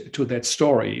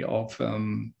story of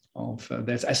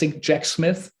that. I think Jack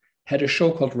Smith had a show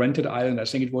called Rented Island. I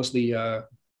think it was the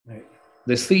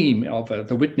theme of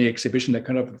the Whitney exhibition, that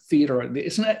kind of theater.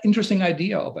 It's an interesting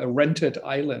idea of a rented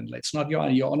island. It's not you're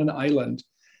on an island,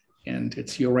 and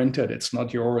you're rented. It's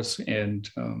not yours. And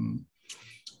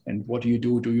what do you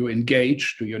do? Do you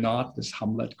engage? Do you not? This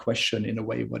Hamlet question, in a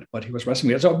way, what he was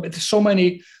wrestling with. So there's so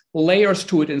many layers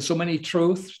to it and so many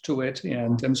truths to it.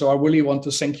 And so I really want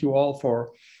to thank you all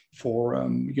for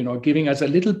giving us a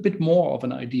little bit more of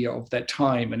an idea of that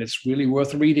time. And it's really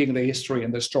worth reading the history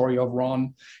and the story of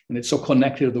Ron. And it's so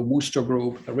connected to the Wooster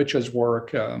Group, the Richards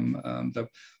work, the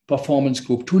performance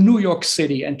group, to New York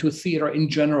City and to theater in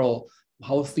general,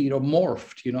 how theater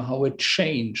morphed, how it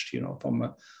changed, from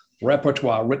a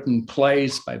repertoire, written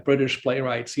plays by British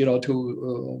playwrights,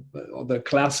 to the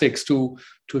classics, to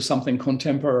something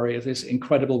contemporary. This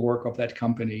incredible work of that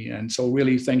company. And so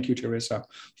really thank you, Theresa,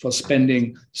 for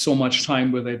spending so much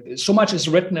time with it. So much is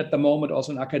written at the moment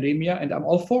also in academia, and I'm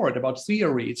all for it, about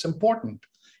theory. It's important,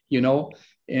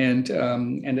 and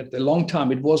at the long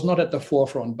time, it was not at the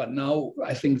forefront, but now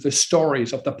I think the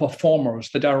stories of the performers,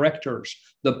 the directors,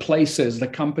 the places, the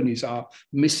companies are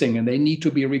missing, and they need to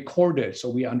be recorded so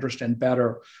we understand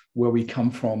better where we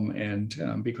come from. And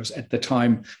because at the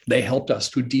time, they helped us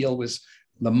to deal with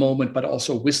the moment, but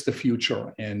also with the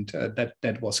future, and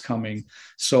that was coming.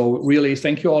 So really,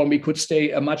 thank you all. We could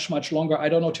stay much, much longer. I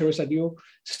don't know, Theresa, do you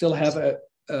still have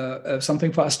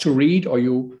something for us to read, or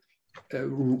you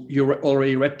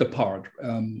already read the part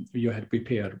you had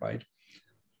prepared, right?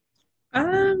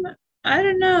 I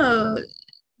don't know.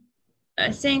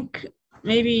 I think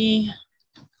maybe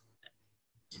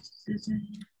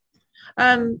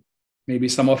maybe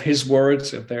some of his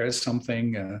words, if there is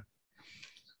something.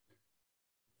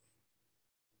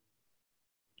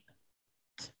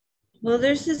 Well,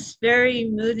 there's this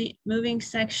very moving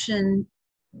section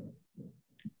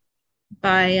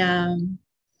by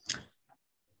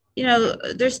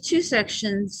there's two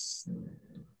sections.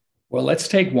 Well, let's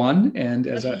take one, and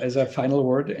as a final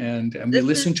word, and we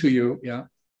listen to you. Yeah.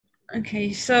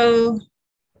 Okay, so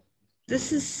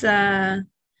this is I'll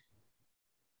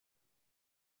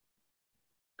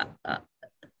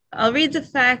read the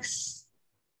facts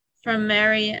from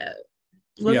Mary.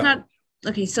 Not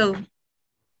okay. So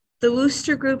the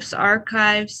Wooster Group's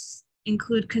archives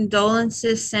include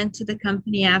condolences sent to the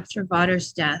company after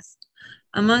Vawter's death.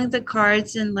 Among the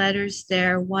cards and letters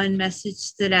there, one message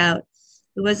stood out.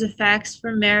 It was a fax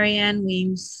from Marianne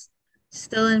Weems,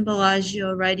 still in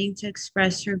Bellagio, writing to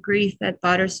express her grief at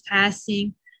Vawter's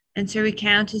passing and to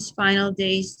recount his final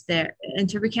days there.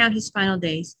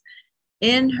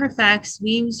 In her fax,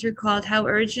 Weems recalled how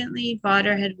urgently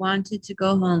Vawter had wanted to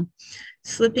go home.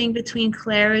 Slipping between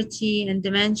clarity and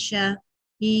dementia,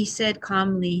 he said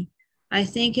calmly, "I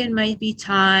think it might be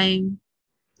time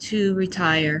to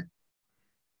retire."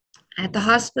 At the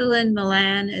hospital in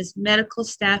Milan, as medical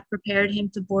staff prepared him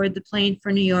to board the plane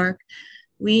for New York,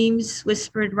 Weems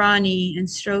whispered Ronnie and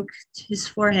stroked his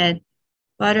forehead.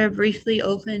 Vawter briefly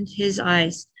opened his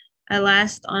eyes. At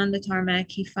last on the tarmac,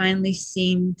 he finally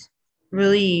seemed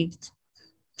relieved.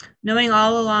 Knowing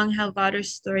all along how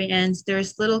Vawter's story ends, there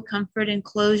is little comfort and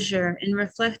closure. In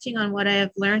reflecting on what I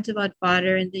have learned about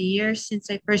Vawter in the years since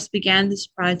I first began this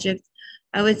project,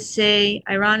 I would say,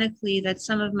 ironically, that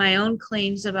some of my own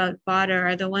claims about Vawter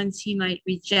are the ones he might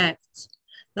reject.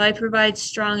 Though I provide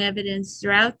strong evidence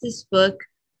throughout this book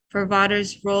for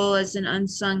Vawter's role as an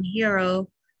unsung hero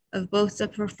of both the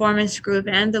performance group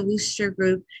and the Wooster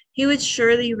Group, he would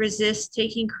surely resist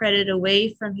taking credit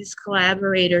away from his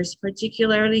collaborators,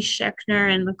 particularly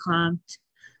Schechner and LeCompte.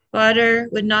 Vawter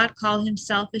would not call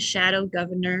himself a shadow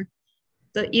governor,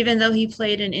 even though he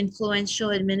played an influential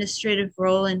administrative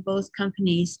role in both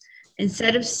companies.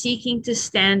 Instead of seeking to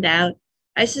stand out,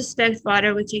 I suspect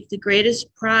Vawter would take the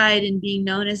greatest pride in being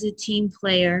known as a team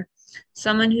player,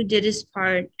 someone who did his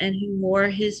part and who wore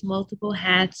his multiple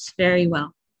hats very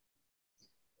well.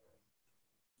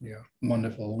 Yeah,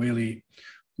 wonderful. Really,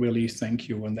 really thank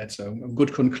you. And that's a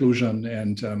good conclusion.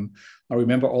 And I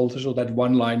remember also that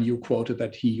one line you quoted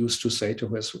that he used to say to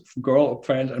his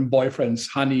girlfriend and boyfriends,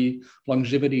 "Honey,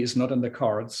 longevity is not in the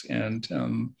cards." And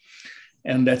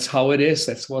that's how it is.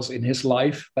 That was in his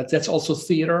life. But that's also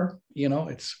theater, you know,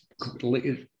 it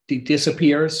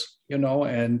disappears, you know.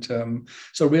 And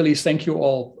so really thank you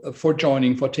all for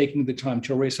joining, for taking the time,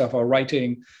 Theresa, for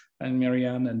writing, and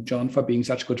Marianne and John for being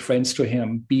such good friends to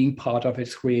him, being part of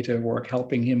his creative work,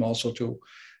 helping him also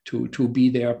to be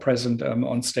there present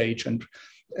on stage. And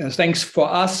thanks for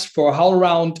us, for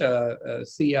HowlRound,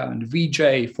 Thea and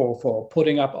VJ for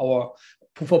putting up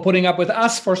with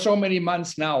us for so many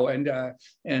months now,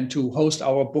 and to host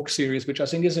our book series, which I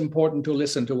think is important to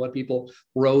listen to what people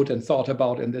wrote and thought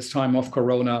about in this time of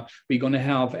Corona. We're going to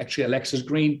have actually Alexis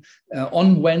Green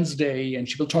on Wednesday, and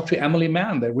she will talk to Emily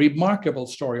Mann, the remarkable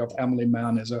story of Emily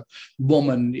Mann as a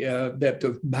woman that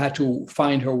had to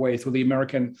find her way through the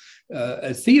American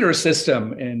theater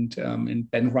system, and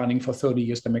been running for 30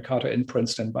 years the Mercator in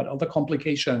Princeton. But all the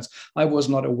complications, I was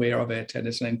not aware of it, and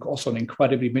it's also an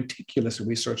incredibly meticulous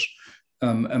research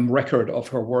record of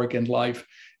her work and life.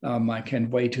 I can't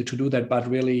wait to do that. But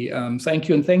really, thank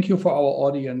you, and thank you for our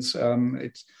audience.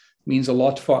 It means a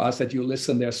lot for us that you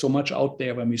listen. There's so much out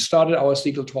there. When we started our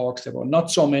Segal Talks, there were not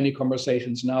so many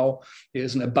conversations. Now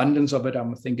there's an abundance of it.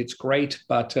 I think it's great.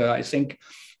 But I think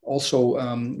also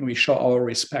we show our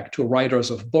respect to writers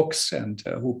of books and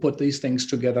who put these things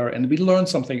together. And we learn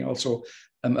something also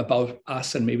about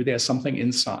us, and maybe there's something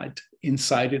inside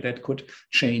it that could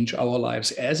change our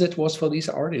lives, as it was for these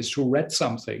artists who read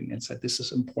something and said, this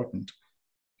is important,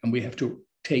 and we have to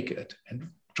take it and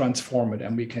transform it,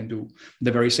 and we can do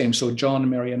the very same. So John,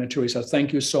 Marianne, and Theresa,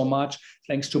 thank you so much.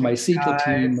 Thanks to my Segal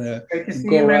team, great to see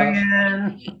you,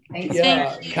 Marianne.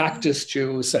 Yeah, Cactus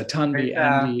Juice, Tanvi,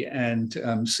 Andy,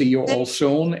 and see you all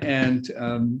soon.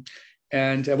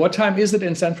 And what time is it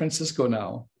in San Francisco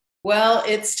now? Well,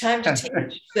 it's time to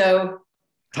teach. So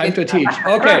time to teach.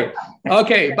 Okay.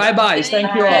 Okay. Bye-bye.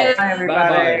 Thank you all. Bye,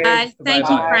 everybody. Bye. Thank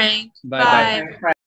you, Frank. Bye. Bye.